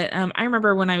thing, but I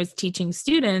remember when I was teaching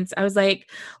students, I was like,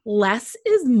 less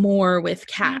is more with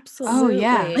cats. Absolutely. Oh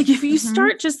yeah. Like if you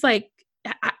start just like,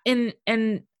 and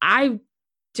I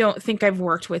don't think I've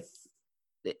worked with,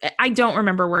 I don't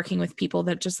remember working with people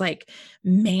that just like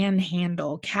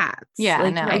manhandle cats. Yeah,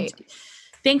 like, no.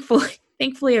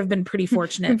 Thankfully I've been pretty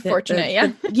fortunate.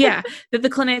 That the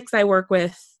clinics I work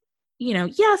with, you know,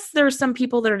 yes, there are some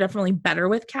people that are definitely better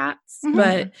with cats,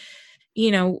 but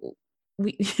you know,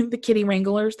 the kitty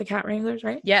wranglers, the cat wranglers,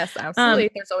 right? Yes,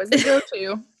 absolutely. There's always a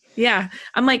go-to. Yeah.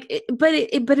 I'm like, but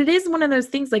it is one of those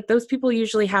things, like those people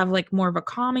usually have like more of a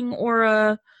calming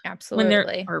aura. Absolutely. When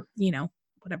they're, or, you know,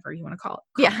 whatever you want to call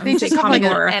it. Yeah. They just have like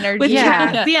an energy. With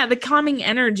cats. Yeah. The calming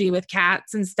energy with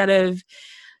cats instead of,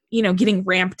 you know, getting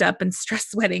ramped up and stress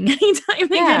sweating anytime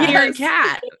they get near a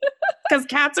cat. Because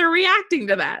cats are reacting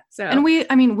to that. So, and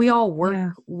we all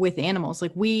work with animals.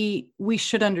 Like we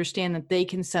should understand that they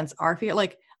can sense our fear.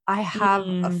 Like I have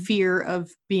a fear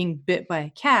of being bit by a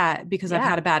cat because I've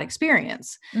had a bad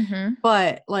experience.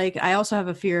 But like I also have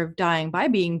a fear of dying by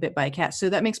being bit by a cat. So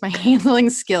that makes my handling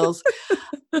skills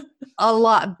a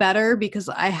lot better because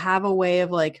I have a way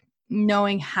of like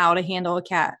knowing how to handle a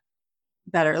cat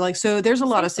better. Like so there's a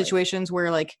lot of situations where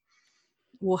like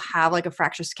we'll have like a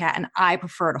fractious cat and I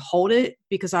prefer to hold it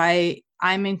because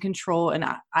I'm in control and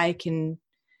I can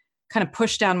kind of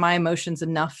push down my emotions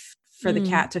enough for the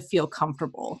cat to feel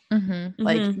comfortable.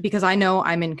 Like because I know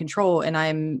I'm in control and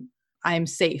I'm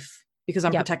safe because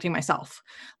I'm protecting myself.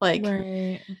 Like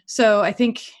so I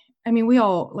think, I mean, we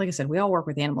all, like I said, we all work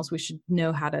with animals. We should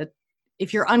know how to,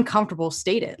 if you're uncomfortable,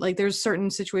 state it. Like there's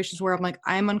certain situations where I'm like,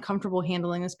 I'm uncomfortable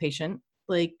handling this patient.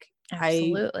 Like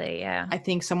absolutely. I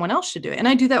think someone else should do it. And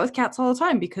I do that with cats all the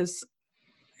time because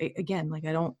again, like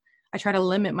I try to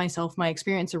limit my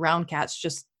experience around cats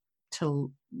just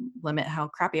to limit how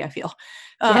crappy I feel.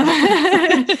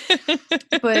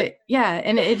 But yeah.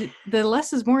 And the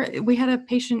less is more. We had a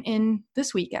patient in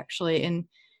this week actually, and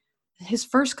his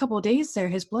first couple of days there,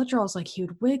 his blood draws, like he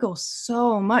would wiggle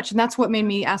so much. And that's what made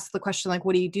me ask the question, like,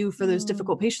 what do you do for those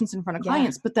difficult patients in front of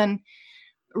clients? But then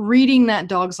reading that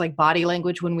dog's like body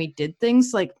language when we did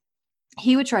things, like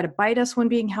he would try to bite us when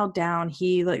being held down.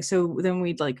 So then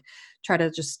we'd like try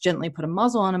to just gently put a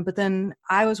muzzle on him. But then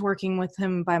I was working with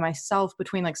him by myself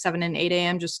between like 7 and 8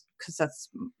 a.m. just because that's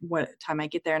what time I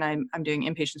get there, and I'm doing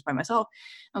inpatients by myself.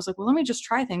 I was like, well, let me just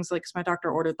try things, like, 'cause my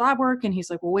doctor ordered lab work, and he's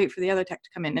like, well, wait for the other tech to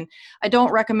come in. And I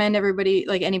don't recommend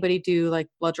anybody do like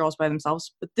blood draws by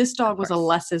themselves, but this dog was a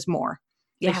less is more.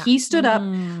 Yeah. So he stood up,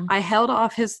 I held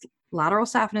off his lateral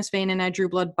saphenous vein, and I drew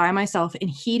blood by myself, and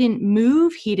he didn't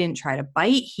move. He didn't try to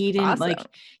bite. He didn't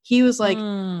he was like,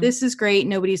 this is great.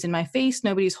 Nobody's in my face.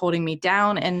 Nobody's holding me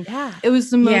down. And it was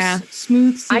the most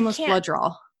smooth, seamless blood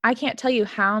draw. I can't tell you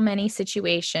how many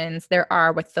situations there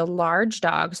are with the large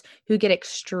dogs who get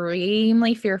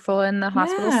extremely fearful in the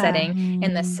hospital setting.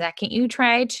 And the second you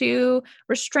try to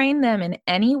restrain them in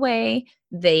any way,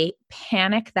 they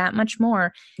panic that much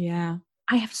more. Yeah.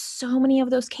 I have so many of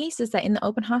those cases that in the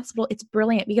open hospital, it's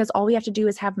brilliant because all we have to do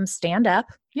is have them stand up,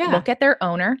 look at their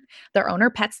owner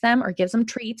pets them or gives them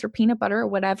treats or peanut butter or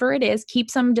whatever it is,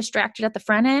 keeps them distracted at the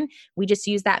front end. We just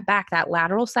use that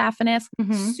lateral saphenous,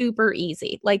 super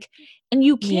easy. And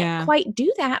you can't quite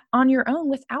do that on your own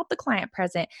without the client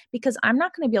present, because I'm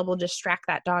not going to be able to distract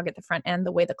that dog at the front end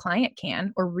the way the client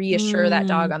can, or reassure that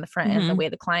dog on the front end the way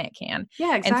the client can.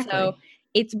 Yeah, exactly. And so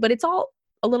it's all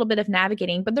a little bit of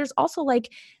navigating, but there's also like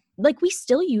we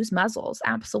still use muzzles.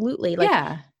 Absolutely.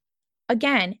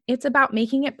 Again, it's about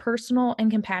making it personal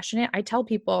and compassionate. I tell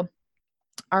people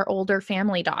our older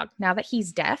family dog, now that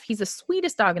he's deaf, he's the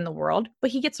sweetest dog in the world,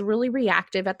 but he gets really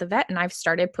reactive at the vet, and I've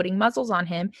started putting muzzles on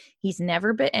him. He's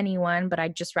never bit anyone, but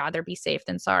I'd just rather be safe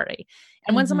than sorry.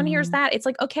 And when someone hears that, it's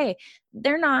like, okay,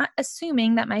 they're not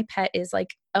assuming that my pet is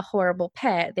like a horrible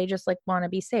pet. They just want to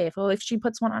be safe. Well, if she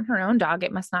puts one on her own dog,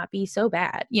 it must not be so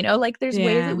bad. There's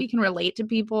ways that we can relate to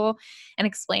people and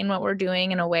explain what we're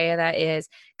doing in a way that is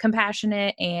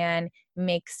compassionate and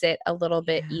makes it a little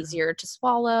bit easier to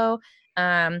swallow.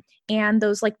 And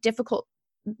those difficult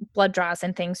blood draws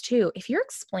and things too. If you're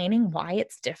explaining why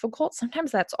it's difficult,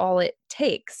 sometimes that's all it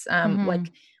takes.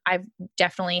 I've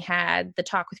definitely had the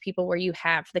talk with people where you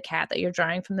have the cat that you're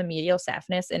drawing from the medial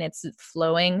saphenous and it's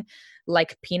flowing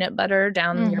like peanut butter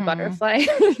down your butterfly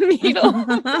needle.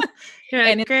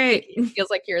 And great. It feels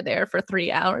like you're there for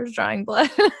 3 hours drawing blood.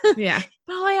 Yeah.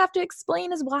 But all I have to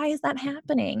explain is, why is that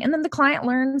happening? And then the client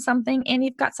learns something, and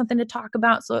you've got something to talk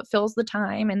about, so it fills the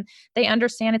time, and they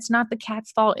understand it's not the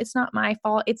cat's fault. It's not my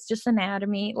fault. It's just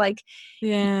anatomy.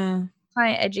 Client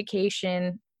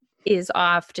education is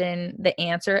often the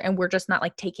answer, and we're just not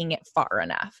taking it far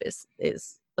enough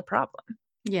is the problem.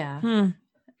 Yeah.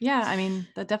 Yeah, I mean,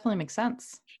 that definitely makes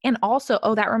sense. And also,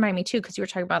 that reminded me too, because you were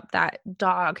talking about that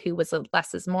dog who was a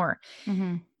less is more.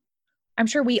 I'm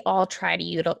sure we all try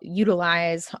to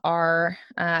utilize our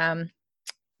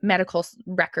medical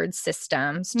record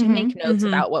systems to make notes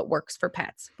about what works for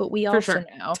pets. But we also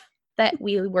know that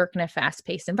we work in a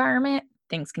fast-paced environment.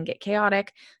 Things can get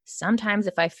chaotic. Sometimes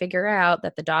if I figure out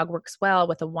that the dog works well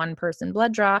with a one-person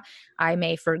blood draw, I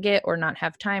may forget or not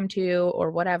have time to,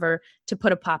 or whatever, to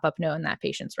put a pop-up note in that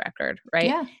patient's record, right?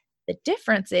 Yeah. The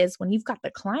difference is when you've got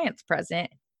the clients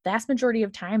present, vast majority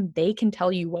of time, they can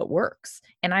tell you what works,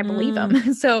 and I believe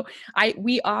them. So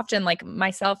we often,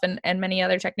 myself and many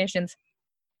other technicians,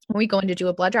 when we go in to do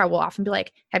a blood draw, we'll often be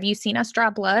like, have you seen us draw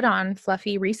blood on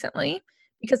Fluffy recently?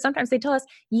 Because sometimes they tell us,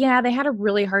 yeah, they had a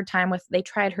really hard time they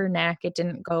tried her neck. It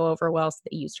didn't go over well, so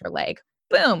they used her leg.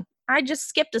 Boom. I just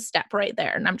skipped a step right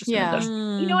there. And I'm just going to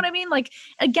go, you know what I mean?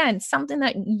 Again, something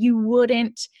that you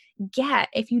wouldn't get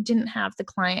if you didn't have the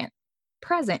client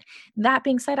present. That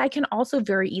being said, I can also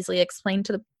very easily explain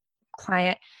to the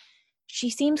client, she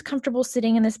seems comfortable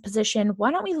sitting in this position.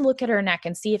 Why don't we look at her neck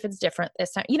and see if it's different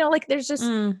this time? There's just,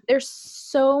 there's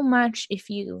so much, if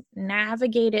you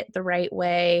navigate it the right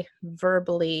way,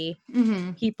 verbally,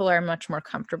 people are much more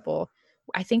comfortable.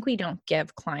 I think we don't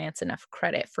give clients enough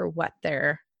credit for what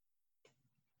they're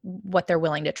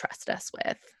willing to trust us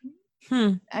with.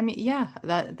 I mean, yeah,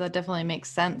 that definitely makes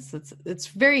sense. It's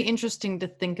very interesting to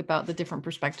think about the different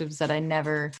perspectives that I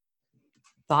never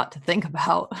thought to think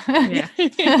about. Yeah.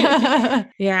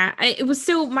 It was,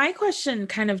 so my question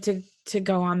kind of to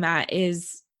go on that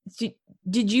is,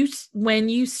 did you, when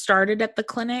you started at the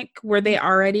clinic, were they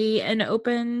already an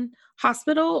open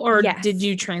hospital, or did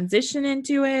you transition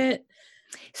into it?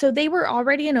 So they were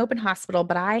already an open hospital,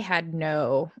 but I had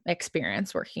no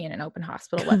experience working in an open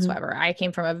hospital whatsoever. I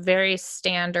came from a very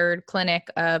standard clinic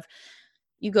of,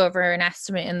 you go over an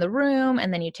estimate in the room,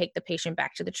 and then you take the patient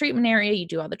back to the treatment area, you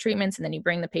do all the treatments, and then you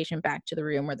bring the patient back to the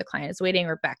room where the client is waiting,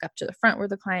 or back up to the front where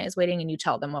the client is waiting, and you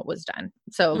tell them what was done.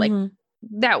 So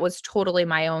that was totally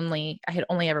I had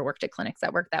only ever worked at clinics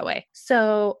that worked that way.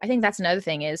 So I think that's another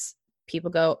thing is, people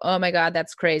go, oh my God,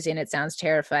 that's crazy. And it sounds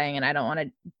terrifying. And I don't want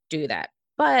to do that.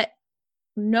 But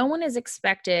no one is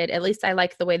expected, at least I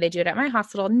like the way they do it at my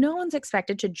hospital. No one's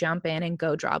expected to jump in and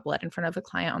go draw blood in front of a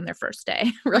client on their first day,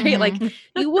 right? Mhm. Like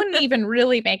you wouldn't even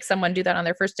really make someone do that on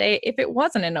their first day if it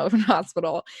wasn't an open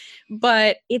hospital.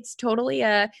 But it's totally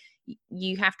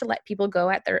you have to let people go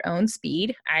at their own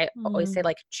speed. I always say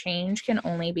like change can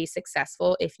only be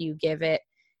successful if you give it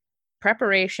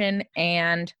preparation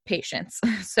and patience.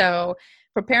 So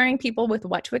preparing people with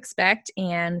what to expect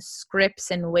and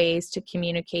scripts and ways to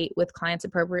communicate with clients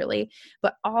appropriately,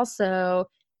 but also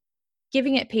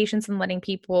giving it patience and letting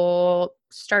people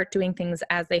start doing things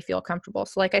as they feel comfortable.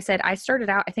 So like I said, I started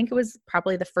out, I think it was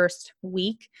probably the first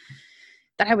week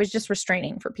that I was just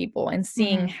restraining for people and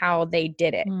seeing how they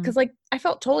did it. Cause like I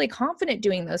felt totally confident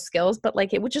doing those skills, but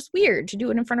like it was just weird to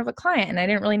do it in front of a client. And I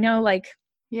didn't really know like,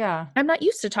 Yeah. I'm not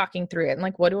used to talking through it. And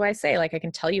like, what do I say? Like, I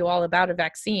can tell you all about a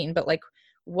vaccine, but like,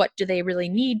 what do they really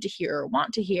need to hear or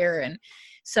want to hear? And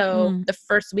so the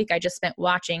first week I just spent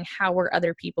watching how were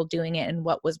other people doing it and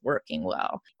what was working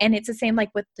well. And it's the same like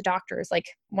with the doctors. Like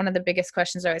one of the biggest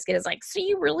questions I always get is like, so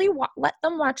you really let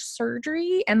them watch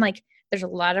surgery? And like, there's a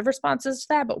lot of responses to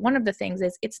that. But one of the things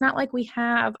is it's not like we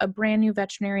have a brand new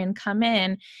veterinarian come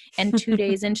in and 2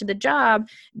 days into the job,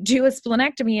 do a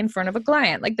splenectomy in front of a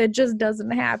client. Like that just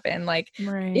doesn't happen. Like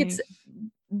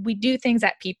we do things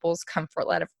at people's comfort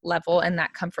level, and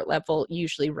that comfort level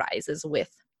usually rises with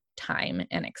time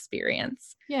and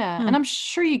experience. Yeah. And I'm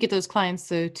sure you get those clients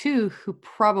though too, who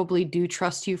probably do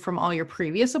trust you from all your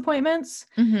previous appointments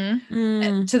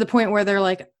to the point where they're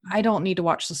like, I don't need to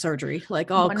watch the surgery.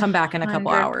 Like I'll come back in a couple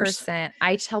hours.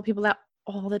 I tell people that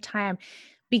all the time.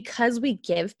 Because we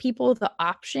give people the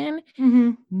option,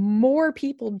 more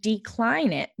people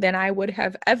decline it than I would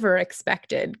have ever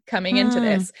expected coming into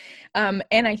this. And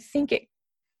I think it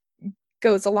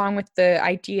goes along with the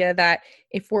idea that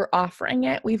if we're offering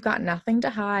it, we've got nothing to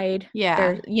hide.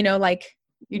 Yeah. You know, like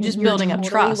you're just building up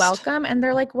trust. Welcome. And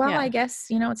they're like, well, I guess,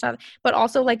 you know, it's not, but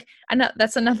also like,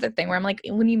 that's another thing where I'm like,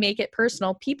 when you make it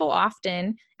personal, people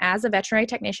often, as a veterinary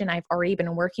technician, I've already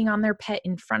been working on their pet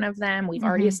in front of them. We've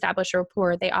already established a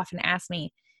rapport. They often ask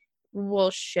me,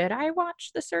 well, should I watch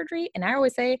the surgery? And I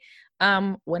always say,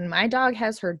 when my dog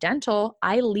has her dental,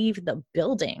 I leave the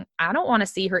building. I don't want to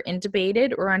see her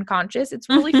intubated or unconscious. It's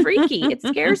really freaky. It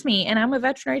scares me. And I'm a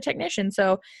veterinary technician.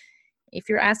 So if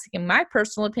you're asking my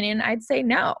personal opinion, I'd say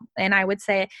no. And I would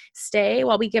say stay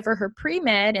while we give her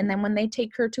pre-med. And then when they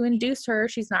take her to induce her,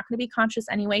 she's not going to be conscious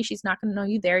anyway. She's not going to know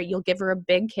you there. You'll give her a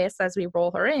big kiss as we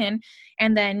roll her in.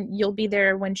 And then you'll be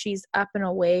there when she's up and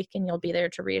awake, and you'll be there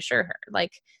to reassure her.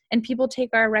 Like, and people take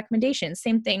our recommendations.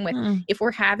 Same thing with if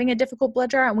we're having a difficult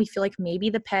blood draw and we feel like maybe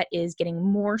the pet is getting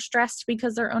more stressed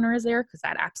because their owner is there, because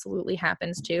that absolutely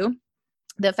happens too.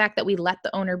 The fact that we let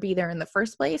the owner be there in the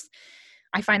first place,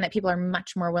 I find that people are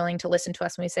much more willing to listen to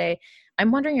us when we say,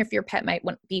 I'm wondering if your pet might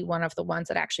be one of the ones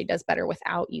that actually does better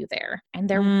without you there. And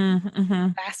they're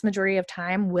vast majority of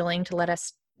time willing to let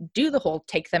us do the whole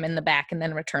take them in the back and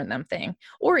then return them thing.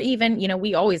 Or even, you know,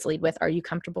 we always lead with, are you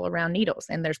comfortable around needles?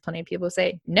 And there's plenty of people who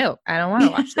say, no, I don't want to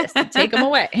watch this. Take them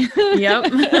away.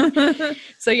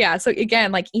 So yeah. So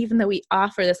again, like even though we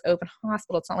offer this open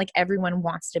hospital, it's not like everyone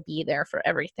wants to be there for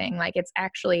everything. Like it's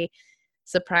actually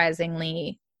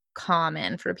surprisingly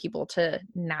common for people to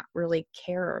not really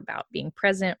care about being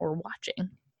present or watching.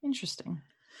 Interesting.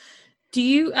 Do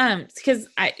you because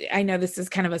I know this is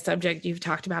kind of a subject you've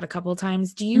talked about a couple of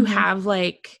times. Do you have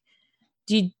like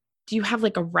do you have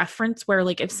like a reference where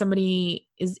like if somebody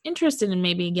is interested in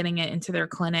maybe getting it into their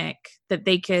clinic that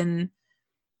they can,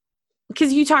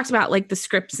 because you talked about like the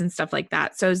scripts and stuff like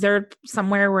that. So is there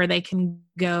somewhere where they can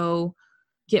go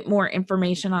get more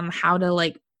information on how to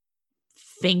like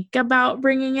think about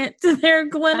bringing it to their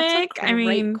clinic? That's a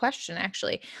great question,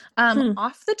 actually.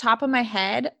 Off the top of my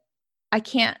head, I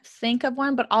can't think of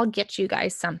one, but I'll get you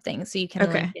guys something so you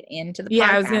can link it into the podcast.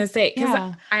 Yeah, I was going to say,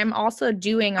 because I'm also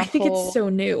doing I think it's so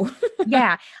new.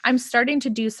 I'm starting to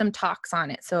do some talks on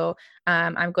it. So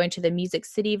I'm going to the Music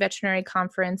City Veterinary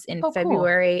Conference in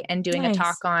February and doing a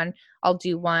talk on, I'll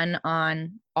do one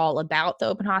on all about the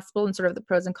open hospital and sort of the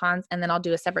pros and cons. And then I'll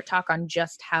do a separate talk on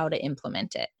just how to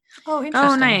implement it. Oh,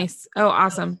 interesting. Oh, nice. Oh,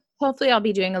 awesome. Hopefully I'll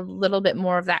be doing a little bit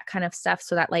more of that kind of stuff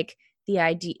so that like the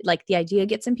idea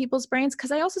gets in people's brains.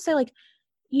 Cause I also say like,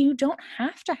 you don't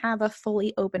have to have a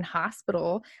fully open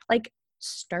hospital. Like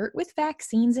start with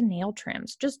vaccines and nail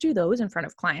trims. Just do those in front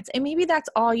of clients. And maybe that's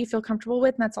all you feel comfortable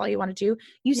with and that's all you want to do.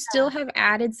 You still have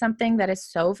added something that is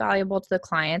so valuable to the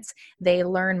clients. They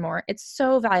learn more. It's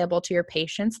so valuable to your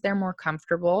patients. They're more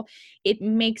comfortable. It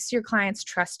makes your clients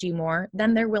trust you more.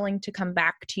 Then they're willing to come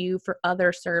back to you for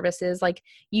other services. Like,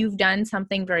 you've done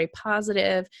something very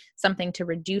positive, something to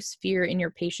reduce fear in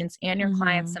your patients and your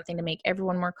clients, something to make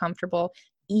everyone more comfortable,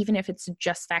 even if it's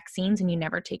just vaccines and you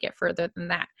never take it further than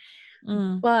that.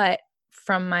 But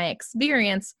from my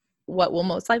experience, what will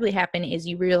most likely happen is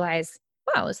you realize,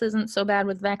 wow, this isn't so bad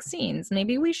with vaccines.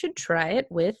 Maybe we should try it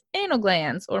with anal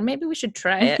glands, or maybe we should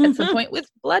try it at some point with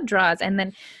blood draws. And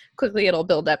then quickly it'll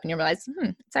build up and you realize,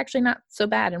 it's actually not so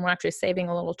bad. And we're actually saving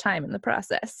a little time in the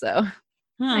process. So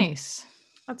nice.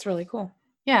 That's really cool.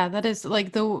 Yeah, that is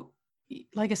like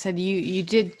I said, you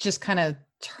did just kind of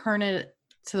turn it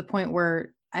to the point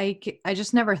where I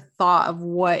just never thought of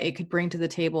what it could bring to the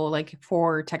table, like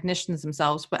for technicians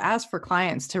themselves, but as for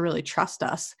clients to really trust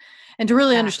us and to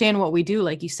really understand what we do,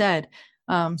 like you said.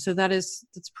 So that's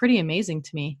pretty amazing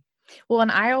to me. Well,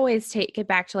 and I always take it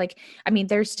back to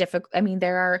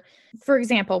there are, for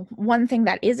example, one thing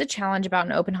that is a challenge about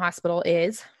an open hospital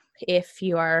is if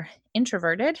you are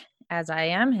introverted, as I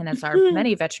am, and as are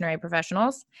many veterinary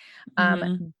professionals,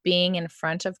 being in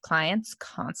front of clients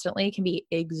constantly can be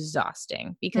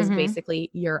exhausting because basically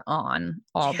you're on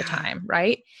all the time,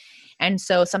 right? And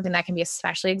so something that can be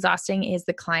especially exhausting is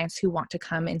the clients who want to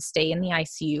come and stay in the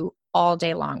ICU all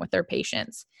day long with their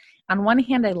patients. On one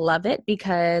hand, I love it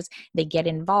because they get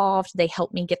involved. They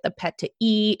help me get the pet to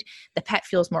eat. The pet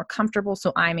feels more comfortable,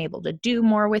 so I'm able to do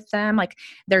more with them. Like,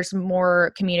 there's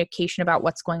more communication about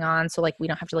what's going on. So like, we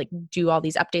don't have to like do all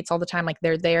these updates all the time. Like,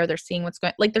 they're there, they're seeing what's going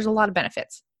on. Like, there's a lot of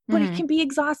benefits. But it can be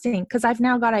exhausting because I've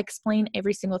now got to explain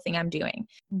every single thing I'm doing.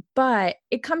 But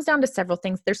it comes down to several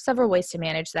things. There's several ways to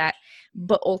manage that.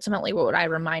 But ultimately, what I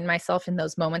remind myself in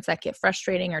those moments that get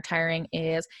frustrating or tiring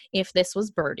is, if this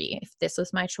was Birdie, if this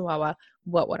was my Chihuahua,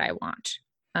 what would I want?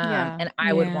 And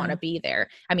I would want to be there.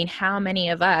 I mean, how many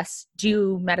of us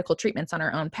do medical treatments on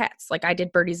our own pets? Like, I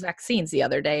did Birdie's vaccines the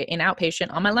other day in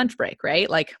outpatient on my lunch break, right?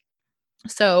 Like,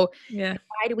 so why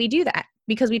do we do that?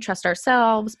 Because we trust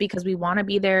ourselves, because we want to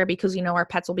be there, because we know our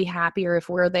pets will be happier if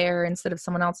we're there instead of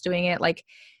someone else doing it. Like,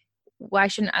 why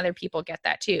shouldn't other people get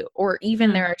that too? Or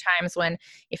even there are times when,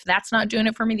 if that's not doing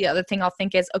it for me, the other thing I'll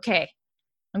think is, okay,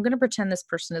 I'm going to pretend this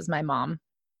person is my mom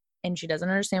and she doesn't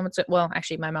understand well,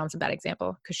 actually my mom's a bad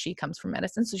example because she comes from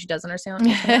medicine. So she doesn't understand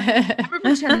what's going on. I'm going to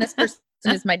pretend this person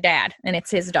is my dad and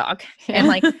it's his dog. And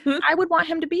like, I would want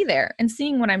him to be there and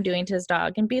seeing what I'm doing to his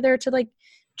dog and be there to like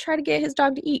try to get his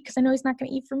dog to eat because I know he's not going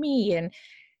to eat for me. And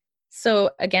so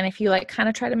again, if you like kind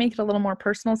of try to make it a little more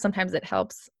personal, sometimes it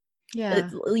helps.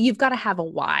 You've got to have a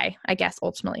why, I guess,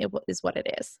 ultimately is what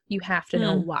it is. You have to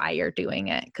know why you're doing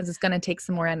it because it's going to take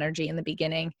some more energy in the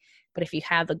beginning. But if you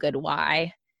have a good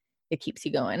why, it keeps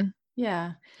you going.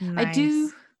 Yeah.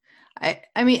 Nice.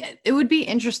 I mean, it would be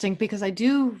interesting because I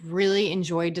do really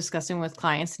enjoy discussing with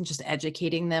clients and just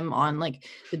educating them on like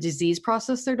the disease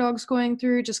process their dog's going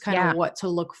through, just kind of what to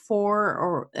look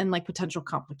for and like potential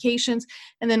complications.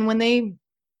 And then when they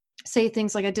say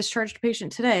things like, I discharged a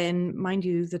patient today, and mind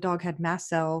you, the dog had mast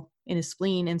cell in his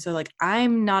spleen. And so like,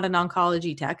 I'm not an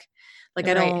oncology tech. Like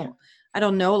I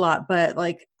don't know a lot, but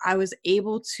like I was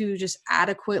able to just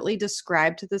adequately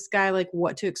describe to this guy like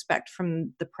what to expect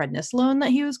from the prednisolone that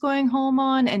he was going home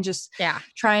on, and just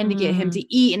trying to get him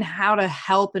to eat and how to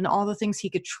help and all the things he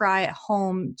could try at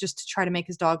home just to try to make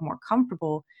his dog more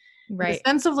comfortable. Right. The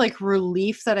sense of like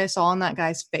relief that I saw on that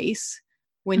guy's face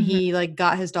when he like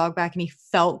got his dog back and he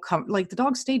felt like the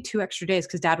dog stayed 2 extra days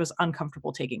because dad was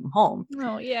uncomfortable taking him home.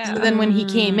 Oh yeah. So then when he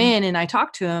came in and I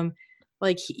talked to him,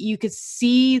 like you could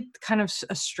see kind of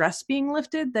a stress being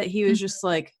lifted, that he was just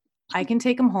like, I can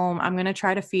take him home. I'm going to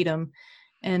try to feed him.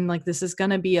 And like, this is going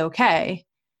to be okay.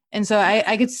 And so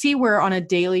I could see where on a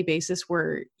daily basis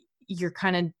where you're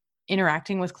kind of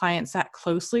interacting with clients that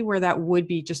closely, where that would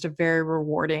be just a very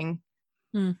rewarding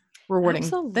thing.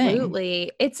 Absolutely.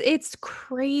 It's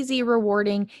crazy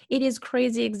rewarding. It is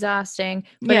crazy exhausting,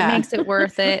 but it makes it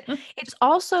worth it. It's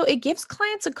also, it gives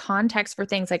clients a context for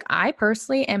things. Like, I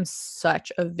personally am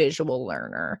such a visual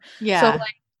learner. Yeah. So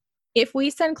like, if we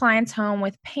send clients home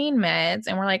with pain meds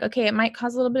and we're like, okay, it might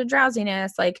cause a little bit of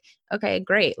drowsiness, like, okay,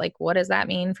 great. Like, what does that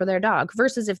mean for their dog?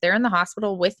 Versus if they're in the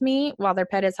hospital with me while their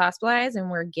pet is hospitalized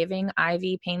and we're giving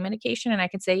IV pain medication, and I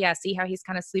can say, yeah, see how he's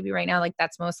kind of sleepy right now? Like,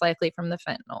 that's most likely from the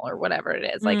fentanyl or whatever it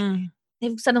is. Like,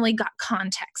 they've suddenly got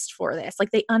context for this.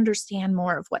 Like, they understand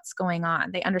more of what's going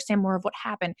on. They understand more of what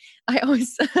happened. I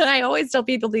always tell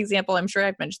people the example, I'm sure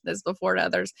I've mentioned this before to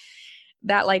others.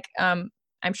 that like,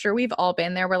 I'm sure we've all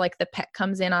been there where like the pet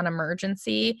comes in on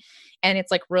emergency and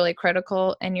it's like really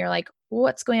critical and you're like,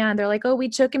 what's going on? They're like, oh, we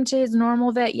took him to his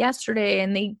normal vet yesterday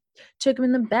and they took him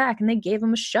in the back and they gave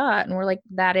him a shot. And we're like,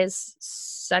 that is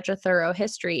such a thorough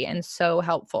history and so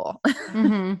helpful.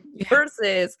 Mm-hmm.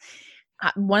 Versus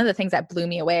one of the things that blew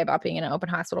me away about being in an open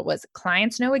hospital was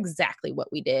clients know exactly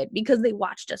what we did because they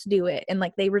watched us do it and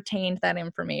like they retained that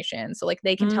information. So like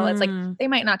they can tell us, like they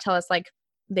might not tell us like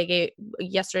they gave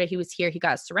yesterday he was here, he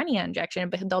got a Cerenia injection,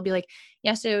 but they'll be like,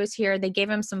 yesterday he was here, they gave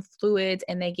him some fluids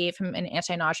and they gave him an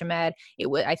anti-nausea med.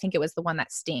 I think it was the one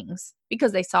that stings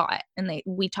because they saw it and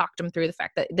we talked them through the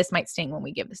fact that this might sting when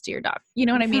we give this to your dog. You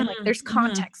know what I mean? Like there's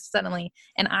context suddenly.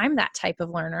 And I'm that type of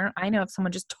learner. I know if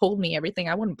someone just told me everything,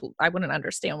 I wouldn't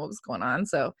understand what was going on.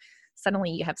 So suddenly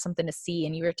you have something to see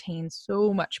and you retain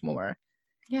so much more.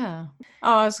 Yeah.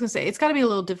 Oh, I was gonna say it's got to be a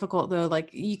little difficult though,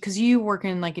 like because you work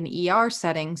in like an ER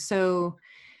setting. So,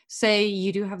 say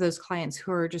you do have those clients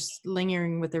who are just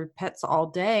lingering with their pets all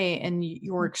day, and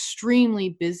you're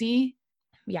extremely busy.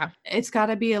 Yeah, it's got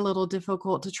to be a little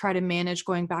difficult to try to manage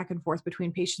going back and forth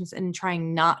between patients and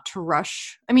trying not to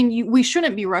rush. I mean, we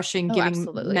shouldn't be rushing giving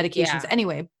medications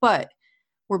anyway, but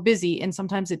we're busy, and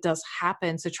sometimes it does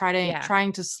happen. So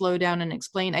trying to slow down and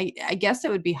explain. I guess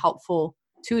it would be helpful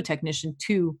to a technician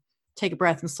to take a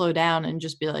breath and slow down and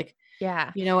just be like,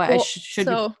 you know what, I should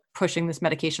be pushing this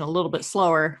medication a little bit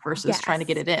slower versus trying to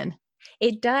get it in.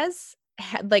 It does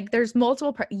like there's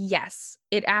multiple yes,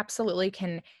 it absolutely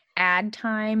can add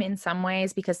time in some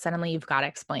ways because suddenly you've got to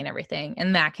explain everything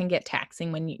and that can get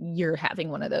taxing when you're having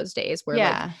one of those days where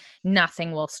like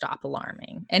nothing will stop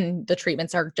alarming and the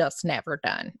treatments are just never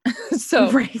done.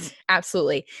 So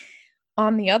absolutely.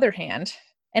 On the other hand,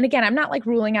 and again, I'm not like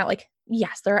ruling out like,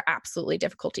 yes, there are absolutely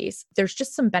difficulties. There's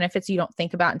just some benefits you don't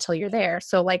think about until you're there.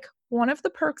 So like one of the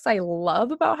perks I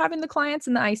love about having the clients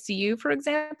in the ICU, for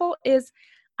example, is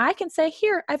I can say,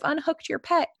 here, I've unhooked your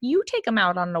pet. You take them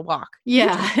out on a walk.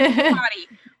 Yeah.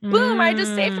 Boom. I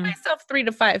just saved myself 3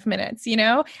 to 5 minutes, you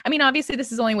know? I mean, obviously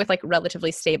this is only with like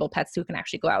relatively stable pets who can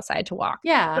actually go outside to walk.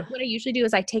 Yeah. But what I usually do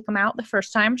is I take them out the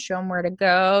first time, show them where to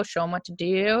go, show them what to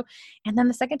do. And then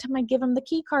the second time I give them the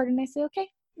key card and I say, okay,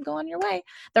 go on your way.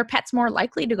 Their pet's more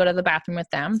likely to go to the bathroom with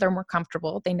them. They're more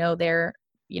comfortable. They know their,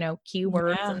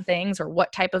 keywords and things or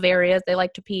what type of areas they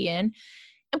like to pee in.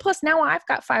 And plus now I've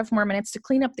got 5 more minutes to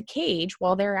clean up the cage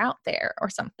while they're out there or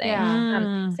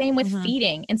something. Same with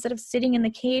feeding. Instead of sitting in the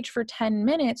cage for 10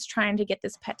 minutes trying to get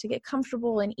this pet to get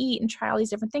comfortable and eat and try all these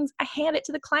different things, I hand it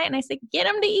to the client and I say, get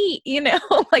them to eat,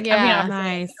 like,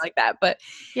 nice. Like that, but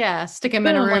stick them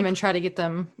in a room and try to get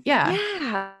them.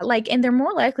 And they're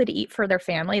more likely to eat for their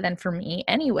family than for me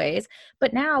anyways.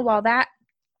 But now while that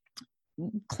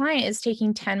client is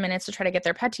taking 10 minutes to try to get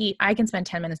their pet to eat, I can spend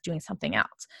 10 minutes doing something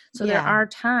else. So there are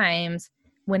times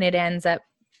when it ends up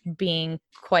being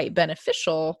quite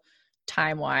beneficial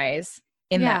time-wise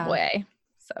in that way.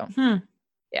 So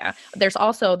there's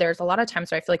a lot of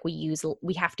times where I feel like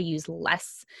we have to use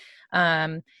less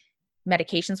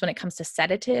medications when it comes to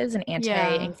sedatives and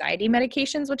anti-anxiety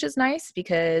medications, which is nice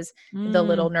because the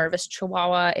little nervous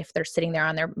chihuahua, if they're sitting there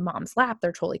on their mom's lap,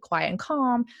 they're totally quiet and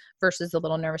calm versus the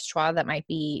little nervous chihuahua that might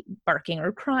be barking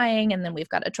or crying. And then we've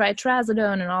got to try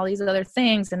trazodone and all these other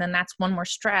things. And then that's one more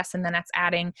stress. And then that's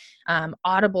adding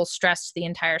audible stress to the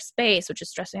entire space, which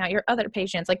is stressing out your other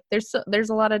patients. Like there's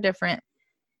a lot of different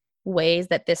ways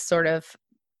that this sort of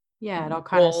it all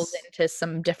kind rolls into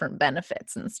some different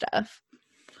benefits and stuff.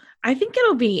 I think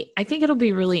it'll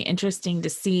be really interesting to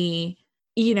see,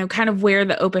 kind of where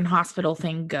the open hospital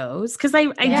thing goes. Cause I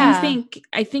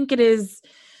think it is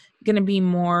going to be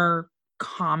more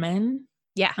common.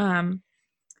 Yeah.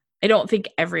 I don't think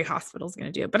every hospital is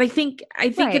going to do it, but I think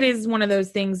it is one of those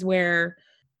things where,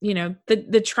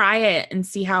 the try it and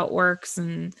see how it works.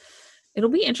 And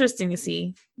it'll be interesting to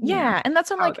see. Yeah. And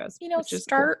that's what I'm like, goes,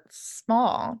 start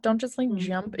small. Don't just like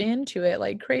jump into it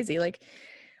like crazy. Like,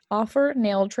 offer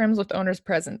nail trims with owners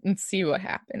present and see what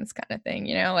happens kind of thing,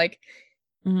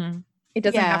 It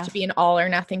doesn't have to be an all or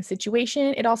nothing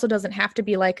situation. It also doesn't have to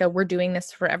be like a we're doing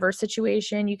this forever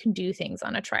situation. You can do things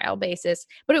on a trial basis,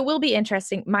 but it will be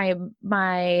interesting.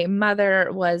 My mother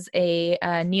was a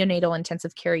neonatal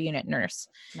intensive care unit nurse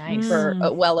for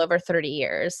well over 30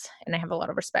 years, and I have a lot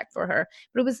of respect for her.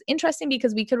 But it was interesting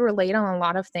because we could relate on a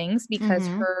lot of things because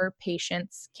her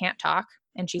patients can't talk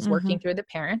and she's working through the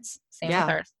parents. Same with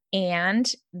ours. And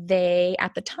they,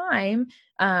 at the time,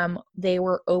 they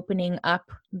were opening up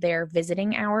their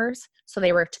visiting hours. So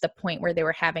they were to the point where they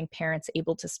were having parents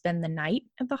able to spend the night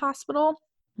at the hospital.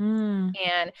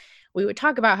 And we would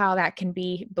talk about how that can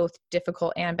be both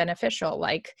difficult and beneficial.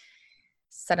 Like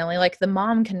suddenly like the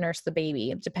mom can nurse the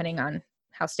baby depending on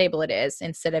how stable it is,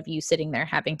 instead of you sitting there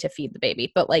having to feed the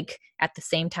baby. But like at the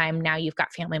same time, now you've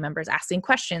got family members asking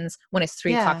questions when it's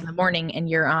 3:00 in the morning and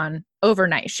you're on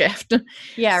overnight shift.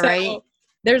 Yeah. So Right.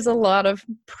 there's a lot of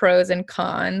pros and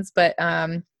cons, but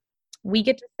we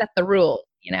get to set the rule,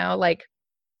 like,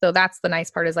 so that's the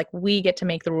nice part, is like we get to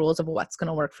make the rules of what's going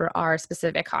to work for our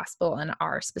specific hospital and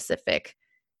our specific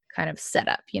kind of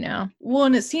setup, Well,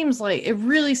 and it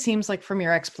really seems like from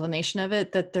your explanation of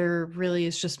it that there really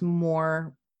is just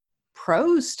more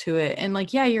pros to it. And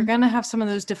like, yeah, you're going to have some of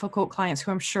those difficult clients who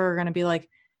I'm sure are going to be like,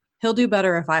 he'll do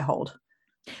better if I hold.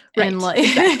 Right. And like,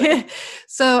 exactly.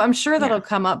 So I'm sure that'll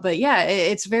come up, but yeah,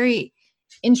 it's very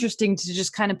interesting to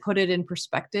just kind of put it in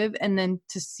perspective, and then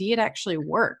to see it actually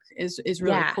work is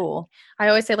really cool. I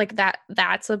always say like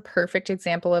that's a perfect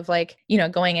example of like,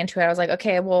 going into it, I was like,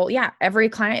 okay, well, yeah, every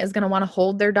client is going to want to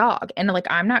hold their dog. And like,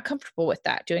 I'm not comfortable with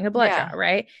that, doing a blood draw.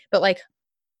 Right. But like,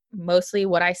 mostly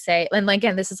what I say, and like,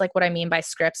 again, this is like what I mean by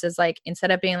scripts, is like,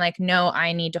 instead of being like, no,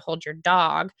 I need to hold your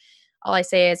dog, all I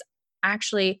say is,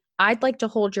 actually, I'd like to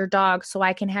hold your dog so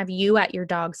I can have you at your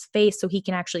dog's face so he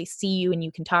can actually see you and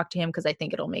you can talk to him, because I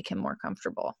think it'll make him more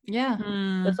comfortable. Yeah.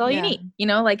 That's all you need.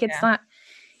 Like, it's not,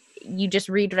 you just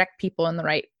redirect people in the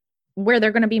right, where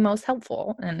they're going to be most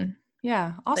helpful. And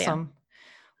yeah. Awesome.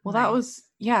 Well, Nice. that was,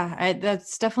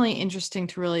 that's definitely interesting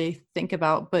to really think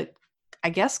about, but I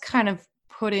guess kind of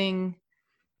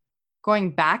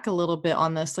going back a little bit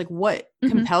on this, like what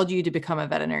compelled you to become a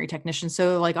veterinary technician?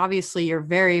 So like, obviously you're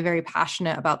very, very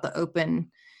passionate about the open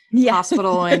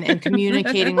hospital and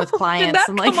communicating with clients.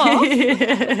 And like,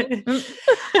 I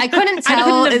couldn't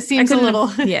tell. It seems a little,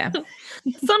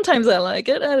 Sometimes I like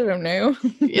it. I don't know.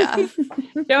 Yeah.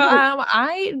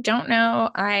 I don't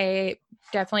know. I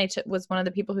definitely was one of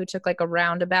the people who took like a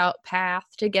roundabout path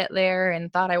to get there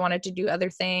and thought I wanted to do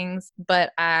other things,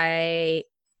 but I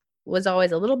was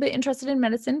always a little bit interested in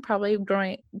medicine, probably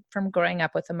growing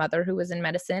up with a mother who was in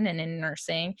medicine and in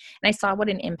nursing. And I saw what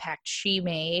an impact she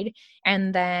made.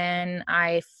 And then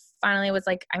I finally was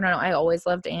like, I don't know, I always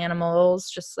loved animals,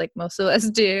 just like most of us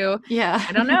do. Yeah.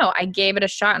 I don't know. I gave it a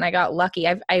shot and I got lucky.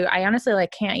 I honestly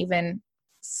like can't even,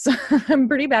 I'm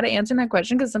pretty bad at answering that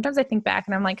question, because sometimes I think back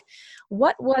and I'm like,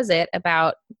 what was it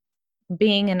about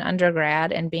being an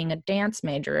undergrad and being a dance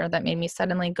major that made me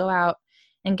suddenly go out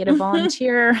and get a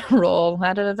volunteer role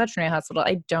at a veterinary hospital?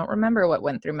 I don't remember what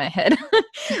went through my head,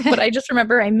 but I just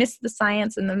remember I missed the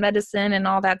science and the medicine and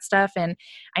all that stuff. And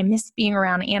I missed being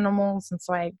around animals. And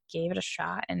so I gave it a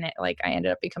shot, and I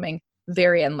ended up becoming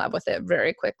very in love with it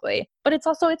very quickly. But it's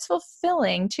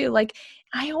fulfilling too. Like,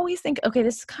 I always think, okay,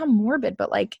 this is kind of morbid,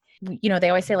 but like, they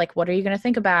always say like, what are you going to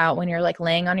think about when you're like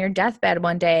laying on your deathbed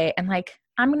one day? And like,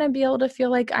 I'm going to be able to feel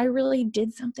like I really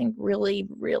did something really,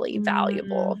 really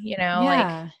valuable,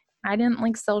 like I didn't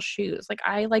like sell shoes. Like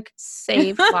I like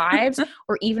saved lives,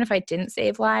 or even if I didn't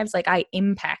save lives, like I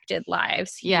impacted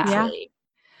lives hugely.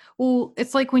 Well,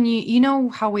 it's like when you know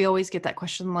how we always get that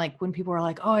question, like when people are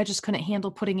like, oh, I just couldn't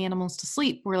handle putting animals to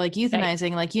sleep. We're like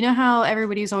euthanizing. Right. Like, how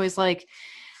everybody's always like,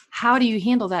 how do you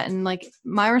handle that? And like,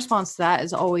 my response to that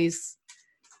is always,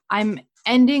 I'm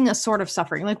ending a sort of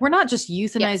suffering. Like, we're not just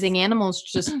euthanizing animals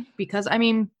just because,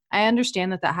 I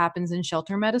understand that happens in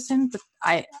shelter medicine,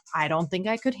 but I don't think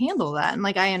I could handle that. And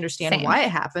like, I understand why it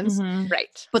happens. Mm-hmm.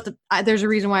 Right. But there's a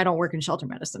reason why I don't work in shelter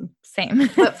medicine. Same.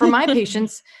 But for my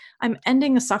patients, I'm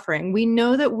ending a suffering. We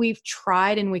know that we've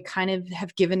tried and we kind of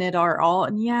have given it our all.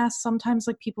 And yeah, sometimes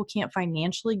like people can't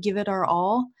financially give it our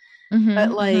all,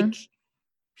 but like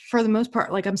for the most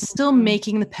part, like I'm still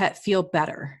making the pet feel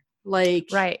better. Like,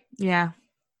 right. Yeah.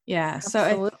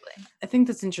 Absolutely. So I think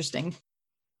that's interesting.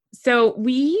 So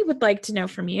we would like to know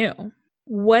from you,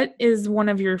 what is one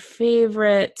of your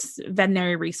favorite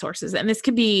veterinary resources? And this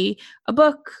could be a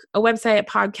book, a website, a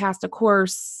podcast, a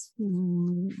course,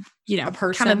 a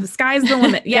person. Kind of the sky's the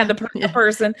limit. The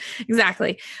person.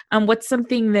 Exactly. What's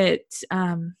something that,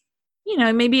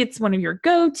 maybe it's one of your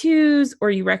go-tos or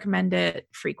you recommend it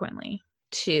frequently?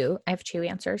 I have two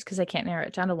answers because I can't narrow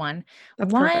it down to one.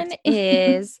 That's one perfect.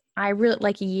 is I really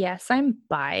like, yes, I'm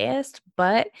biased,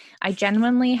 but I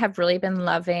genuinely have really been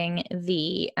loving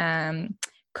the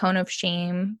Cone of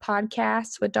Shame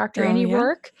podcast with Dr. Annie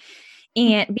Rourke.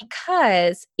 And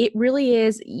because it really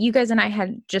is, you guys and I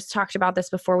had just talked about this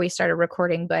before we started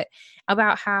recording, but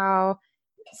about how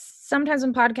sometimes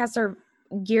when podcasts are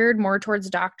geared more towards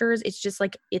doctors, it's just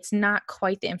like, it's not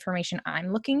quite the information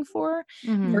I'm looking for,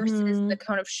 versus the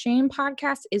Cone of Shame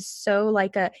podcast is so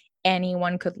like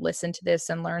anyone could listen to this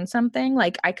and learn something.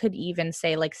 Like I could even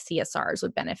say like CSRs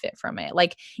would benefit from it.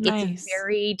 Like it's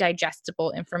very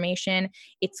digestible information.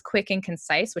 It's quick and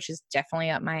concise, which is definitely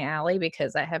up my alley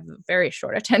because I have a very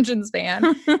short attention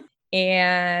span.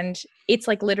 And it's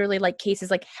like literally like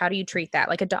cases like, how do you treat that?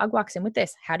 Like a dog walks in with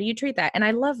this, how do you treat that? And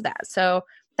I love that. So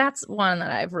that's one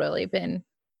that I've really been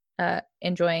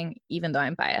enjoying, even though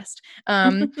I'm biased.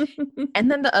 And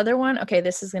then the other one, okay,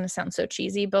 this is going to sound so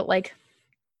cheesy, but like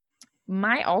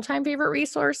my all-time favorite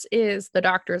resource is the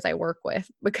doctors I work with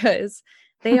because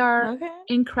they are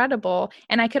incredible.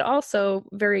 And I could also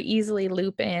very easily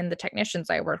loop in the technicians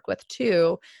I work with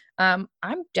too. I'm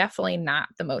definitely not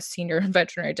the most senior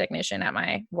veterinary technician at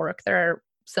my work. There are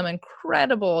some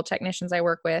incredible technicians I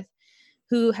work with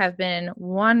who have been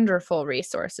wonderful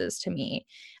resources to me,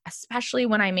 especially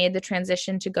when I made the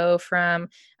transition to go from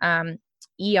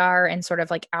ER and sort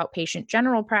of like outpatient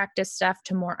general practice stuff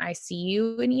to more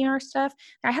ICU and ER stuff.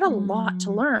 I had a lot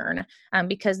to learn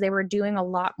because they were doing a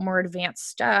lot more advanced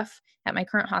stuff at my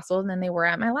current hospital than they were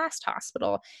at my last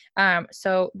hospital.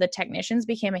 So the technicians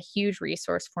became a huge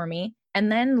resource for me. And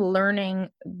then learning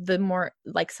the more,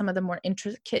 like some of the more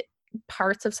intricate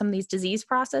parts of some of these disease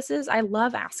processes, I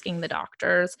love asking the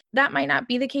doctors. That might not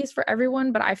be the case for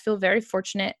everyone, but I feel very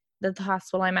fortunate that the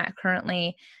hospital I'm at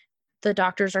currently, the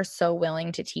doctors are so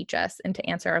willing to teach us and to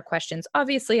answer our questions,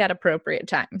 obviously at appropriate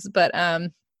times. But I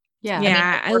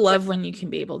love when you can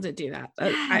be able to do that.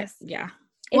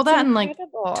 Well, that and like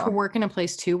to work in a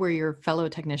place too where your fellow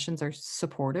technicians are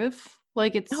supportive.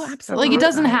 Like it's absolutely. Like it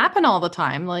doesn't happen all the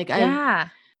time. Like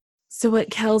So what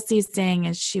Kelsey's saying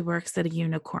is she works at a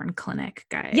unicorn clinic,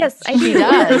 guys. Yes, she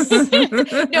does.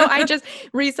 No, I just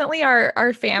recently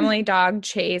our family dog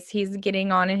Chase, he's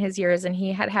getting on in his years and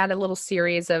he had a little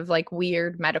series of like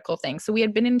weird medical things. So we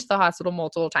had been into the hospital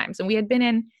multiple times and we had been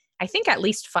in, I think at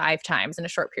least 5 times in a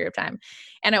short period of time.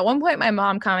 And at one point my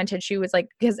mom commented, she was like,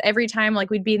 because every time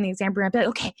like we'd be in the exam room, I'd be like,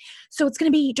 okay, so it's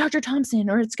going to be Dr. Thompson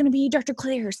or it's going to be Dr.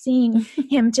 Claire seeing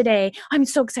him today. I'm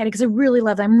so excited because I really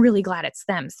love it. I'm really glad it's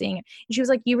them seeing it. And she was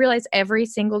like, you realize every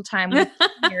single time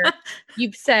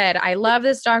you've said, I love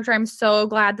this doctor. I'm so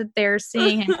glad that they're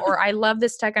seeing him. Or I love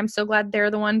this tech. I'm so glad they're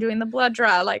the one doing the blood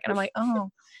draw. Like, and I'm like, oh,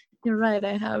 you're right.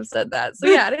 I have said that. So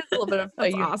yeah, it is a little bit of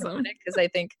a awesome because I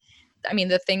think, I mean,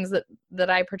 the things that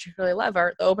I particularly love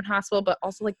are the open hospital, but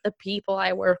also like the people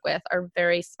I work with are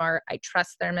very smart. I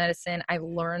trust their medicine. I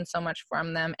learn so much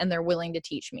from them and they're willing to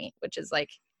teach me, which is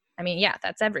like, I mean, yeah,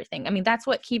 that's everything. I mean, that's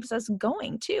what keeps us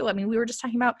going too. I mean, we were just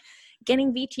talking about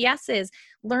getting VTSs,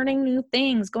 learning new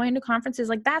things, going to conferences.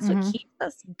 Like that's what keeps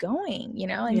us going, you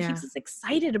know, and keeps us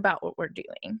excited about what we're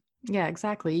doing. Yeah,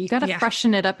 exactly. You got to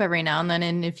freshen it up every now and then.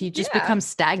 And if you just become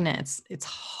stagnant, it's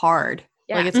hard.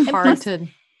 Yeah. Like it's hard to...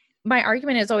 My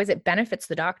argument is always it benefits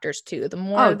the doctors too. The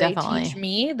more they teach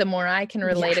me, the more I can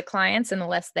relay to clients and the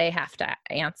less they have to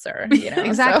answer. You know?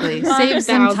 Exactly. Saves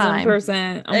them time.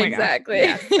 1,000%. Oh my exactly.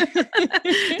 God.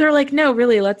 Yes. They're like, no,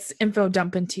 really, let's info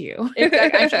dump into you.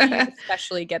 Exactly. I'm sure you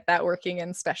especially get that working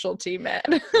in specialty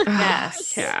med.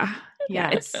 Yes. Yeah.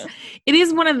 Yes. It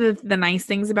is one of the nice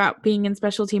things about being in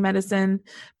specialty medicine,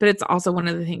 but it's also one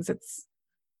of the things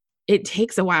it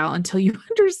takes a while until you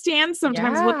understand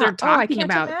sometimes what they're talking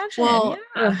about. Imagine. Well,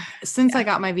 since I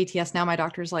got my VTS, now my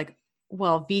doctor's like,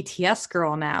 well, VTS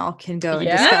girl now can go and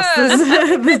discuss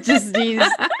this disease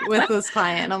with this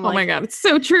client. I'm like, oh my God, it's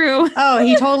so true. Oh,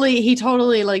 he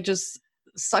totally like just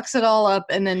sucks it all up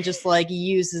and then just like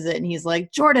uses it. And he's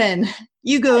like, Jordan,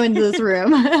 you go into this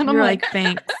room. And I'm like,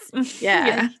 thanks.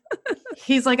 Yeah.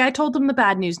 He's like, I told them the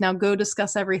bad news. Now go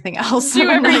discuss everything else. Do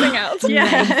everything else.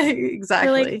 Yeah, exactly.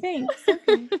 You're like,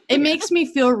 thanks. It makes me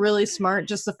feel really smart.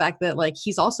 Just the fact that like,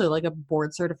 he's also like a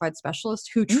board certified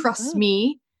specialist who trusts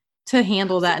me to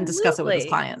handle that and discuss it with his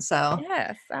clients. So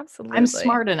yes, absolutely. I'm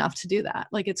smart enough to do that.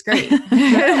 Like, it's great.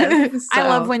 I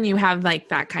love when you have like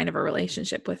that kind of a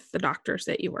relationship with the doctors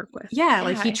that you work with. Yeah.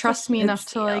 Like he trusts me enough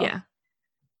to like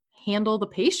handle the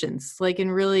patients, like,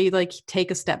 and really like take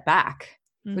a step back,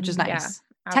 which is nice.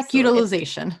 Yeah, tech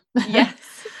utilization. Yes.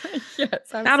 Yes.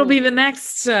 Absolutely. That'll be the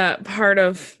next part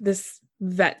of this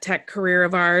vet tech career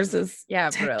of ours is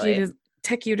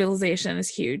tech utilization is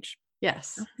huge.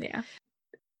 Yes. Yeah.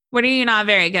 What are you not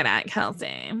very good at,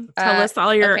 Kelsey? Tell us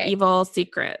all your evil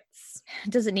secrets.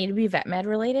 Does it need to be vet med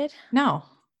related? No.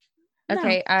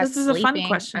 Okay. This is a fun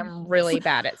question. I'm really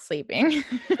bad at sleeping.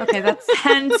 Okay. That's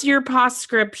hence your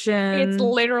postscription. It's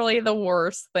literally the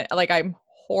worst thing. Like I'm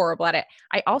horrible at it.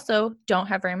 I also don't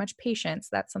have very much patience.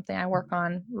 That's something I work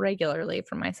on regularly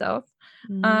for myself.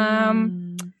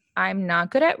 I'm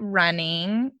not good at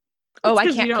running. Oh, I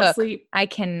 'cause can't you don't cook. sleep. I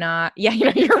cannot. Yeah,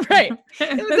 you're right.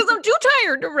 Because I'm too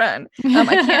tired to run. I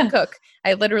can't cook.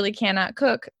 I literally cannot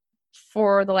cook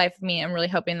for the life of me. I'm really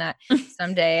hoping that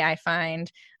someday I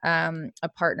find a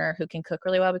partner who can cook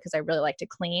really well, because I really like to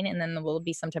clean, and then there will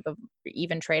be some type of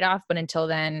even trade-off. But until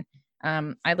then,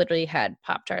 I literally had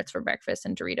Pop-Tarts for breakfast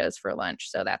and Doritos for lunch.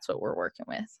 So that's what we're working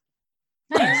with.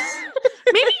 Nice.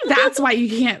 Maybe that's why you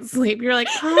can't sleep. You're like,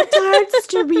 Pop-Tarts,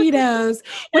 Doritos.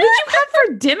 What did you have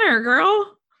for dinner,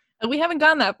 girl? We haven't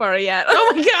gone that far yet.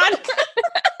 Oh my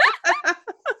God.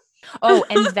 Oh,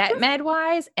 and vet med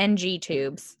wise, NG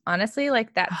tubes. Honestly,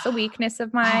 like that's a weakness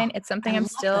of mine. It's something I I'm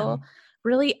love still them.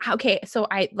 really okay. So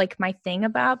I like, my thing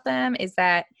about them is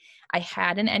that I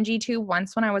had an NG tube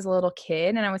once when I was a little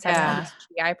kid, and I was having all Yeah. these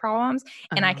GI problems,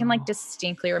 and I can like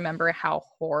distinctly remember how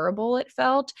horrible it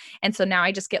felt. And so now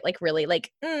I just get like really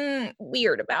like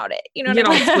weird about it. You know You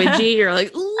what get I all mean? squidgy. You're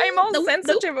like, I'm all nope,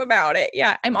 sensitive about it.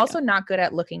 Yeah. I'm also not good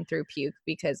at looking through puke,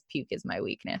 because puke is my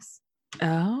weakness.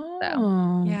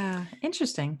 Oh. Yeah.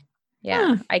 Interesting.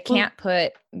 Yeah. Hmm. I can't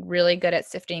put really good at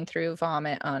sifting through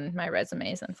vomit on my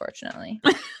resumes, unfortunately.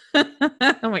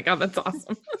 Oh my God, that's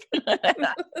awesome.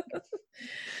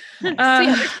 So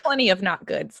yeah, there's plenty of not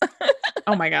goods.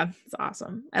 Oh my God, it's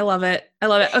awesome. I love it. I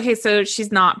love it. Okay, so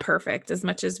she's not perfect as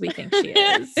much as we think she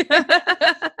is.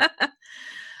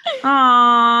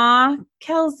 Aw,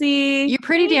 Kelsey. You're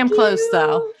pretty damn thank close, you.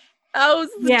 though. Oh,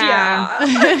 Yeah.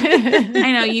 I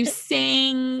I know you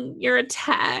sing, you're a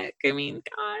tech. I mean,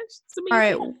 gosh, it's All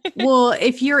amazing. right. Well,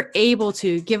 if you're able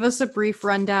to give us a brief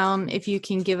rundown, if you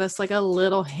can give us like a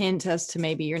little hint as to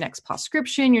maybe your next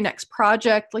prescription, your next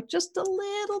project, like just a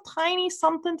little tiny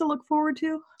something to look forward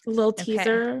to. A little Okay.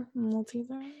 teaser. A little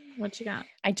teaser. What you got?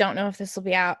 I don't know if this will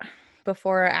be out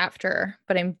before or after,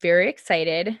 but I'm very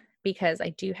excited because I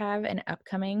do have an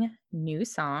upcoming new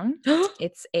song.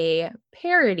 It's a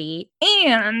parody,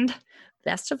 and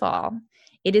best of all,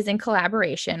 it is in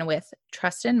collaboration with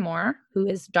Trustin Moore, who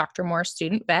is Dr. Moore's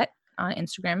student vet on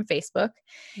Instagram and Facebook.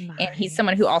 And he's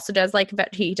someone who also does like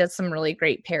vet. He does some really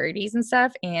great parodies and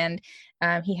stuff. And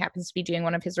he happens to be doing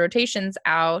one of his rotations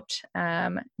out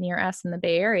near us in the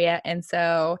Bay Area. And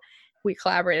so we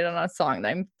collaborated on a song that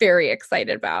I'm very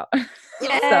excited about.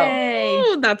 Yay!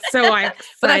 Ooh, that's so exciting.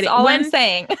 But that's all I'm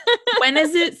saying. When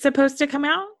is it supposed to come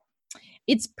out?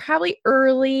 It's probably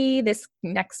early this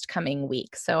next coming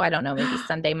week. So I don't know, maybe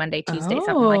Sunday, Monday, Tuesday,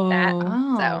 something like that.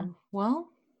 Oh, So, well.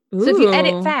 So if you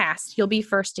edit fast, you'll be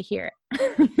first to hear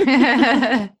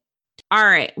it. All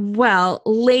right. Well,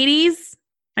 ladies,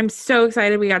 I'm so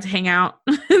excited we got to hang out.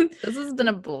 This has been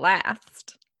a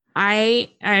blast.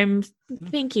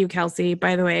 Thank you, Kelsey,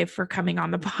 by the way, for coming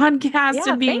on the podcast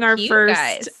and being our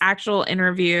first actual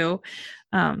interview.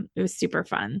 It was super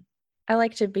fun. I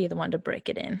like to be the one to break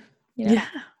it in. You know? Yeah.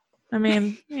 I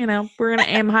mean, we're going to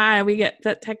aim high. We get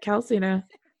that Tech Kelsey to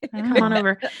come on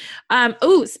over.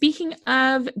 Speaking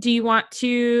of, do you want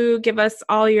to give us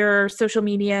all your social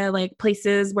media, like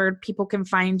places where people can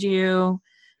find you?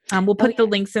 We'll put the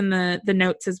links in the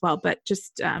notes as well, but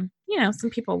just, some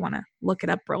people want to look it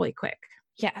up really quick.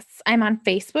 Yes. I'm on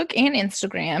Facebook and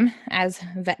Instagram as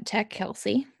VetTech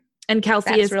Kelsey. And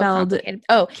Kelsey is spelled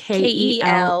Kellsey.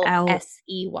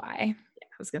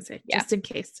 I was going to say, just in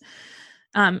case.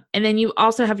 And then you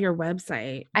also have your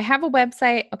website. I have a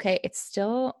website. Okay. It's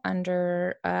still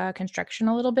under construction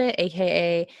a little bit,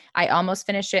 AKA I almost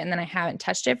finished it and then I haven't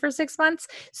touched it for 6 months.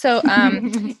 So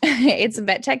it's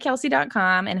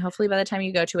vettechkelsey.com. And hopefully by the time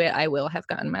you go to it, I will have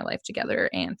gotten my life together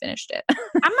and finished it. I'm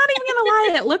not even going to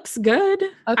lie. It looks good.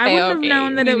 I wouldn't have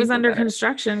known that it was under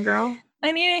construction, girl.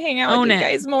 I need to hang out with you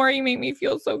guys more. You make me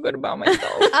feel so good about myself.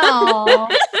 Oh.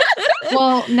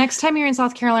 Well, next time you're in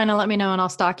South Carolina, let me know and I'll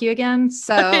stalk you again.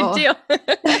 So Deal.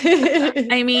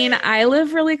 I mean, I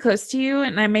live really close to you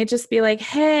and I may just be like,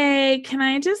 hey, can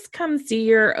I just come see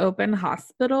your open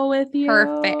hospital with you?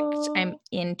 Perfect. I'm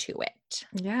into it.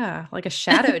 Yeah, like a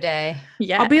shadow day.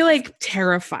 Yeah. I'll be like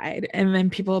terrified. And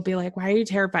then people will be like, why are you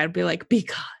terrified? I'll be like,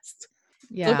 because.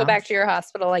 Yeah. You'll go back to your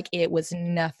hospital like it was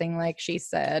nothing like she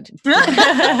said.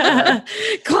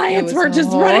 Clients were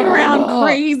just running around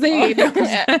crazy.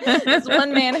 This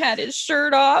one man had his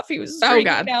shirt off. He was streaking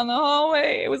down the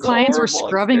hallway. It was clients were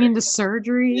scrubbing into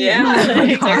surgery.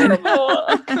 Yeah. Terrible.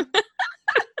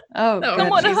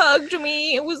 Someone geez. hugged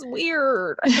me. It was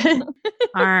weird.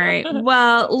 All right.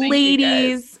 Well,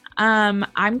 ladies, I'm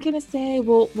going to say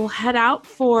we'll head out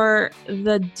for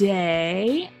the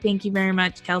day. Thank you very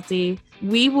much, Kelsey.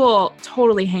 We will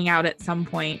totally hang out at some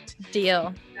point.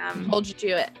 Deal. Hold you to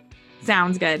it.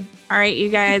 Sounds good. All right, you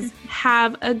guys,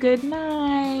 have a good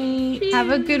night.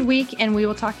 Have a good week, and we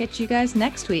will talk at you guys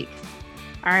next week.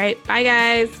 All right. Bye,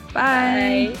 guys.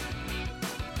 Bye.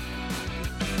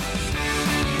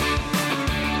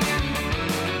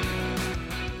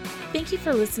 Thank you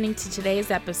for listening to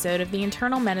today's episode of the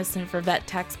Internal Medicine for Vet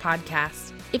Techs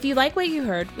podcast. If you like what you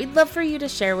heard, we'd love for you to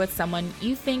share with someone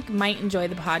you think might enjoy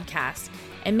the podcast,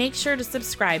 and make sure to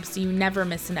subscribe so you never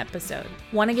miss an episode.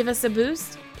 Want to give us a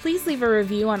boost? Please leave a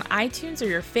review on iTunes or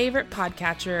your favorite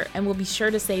podcatcher, and we'll be sure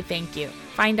to say thank you.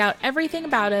 Find out everything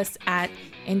about us at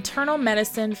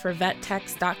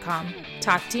internalmedicineforvettechs.com.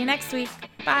 Talk to you next week.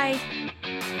 Bye.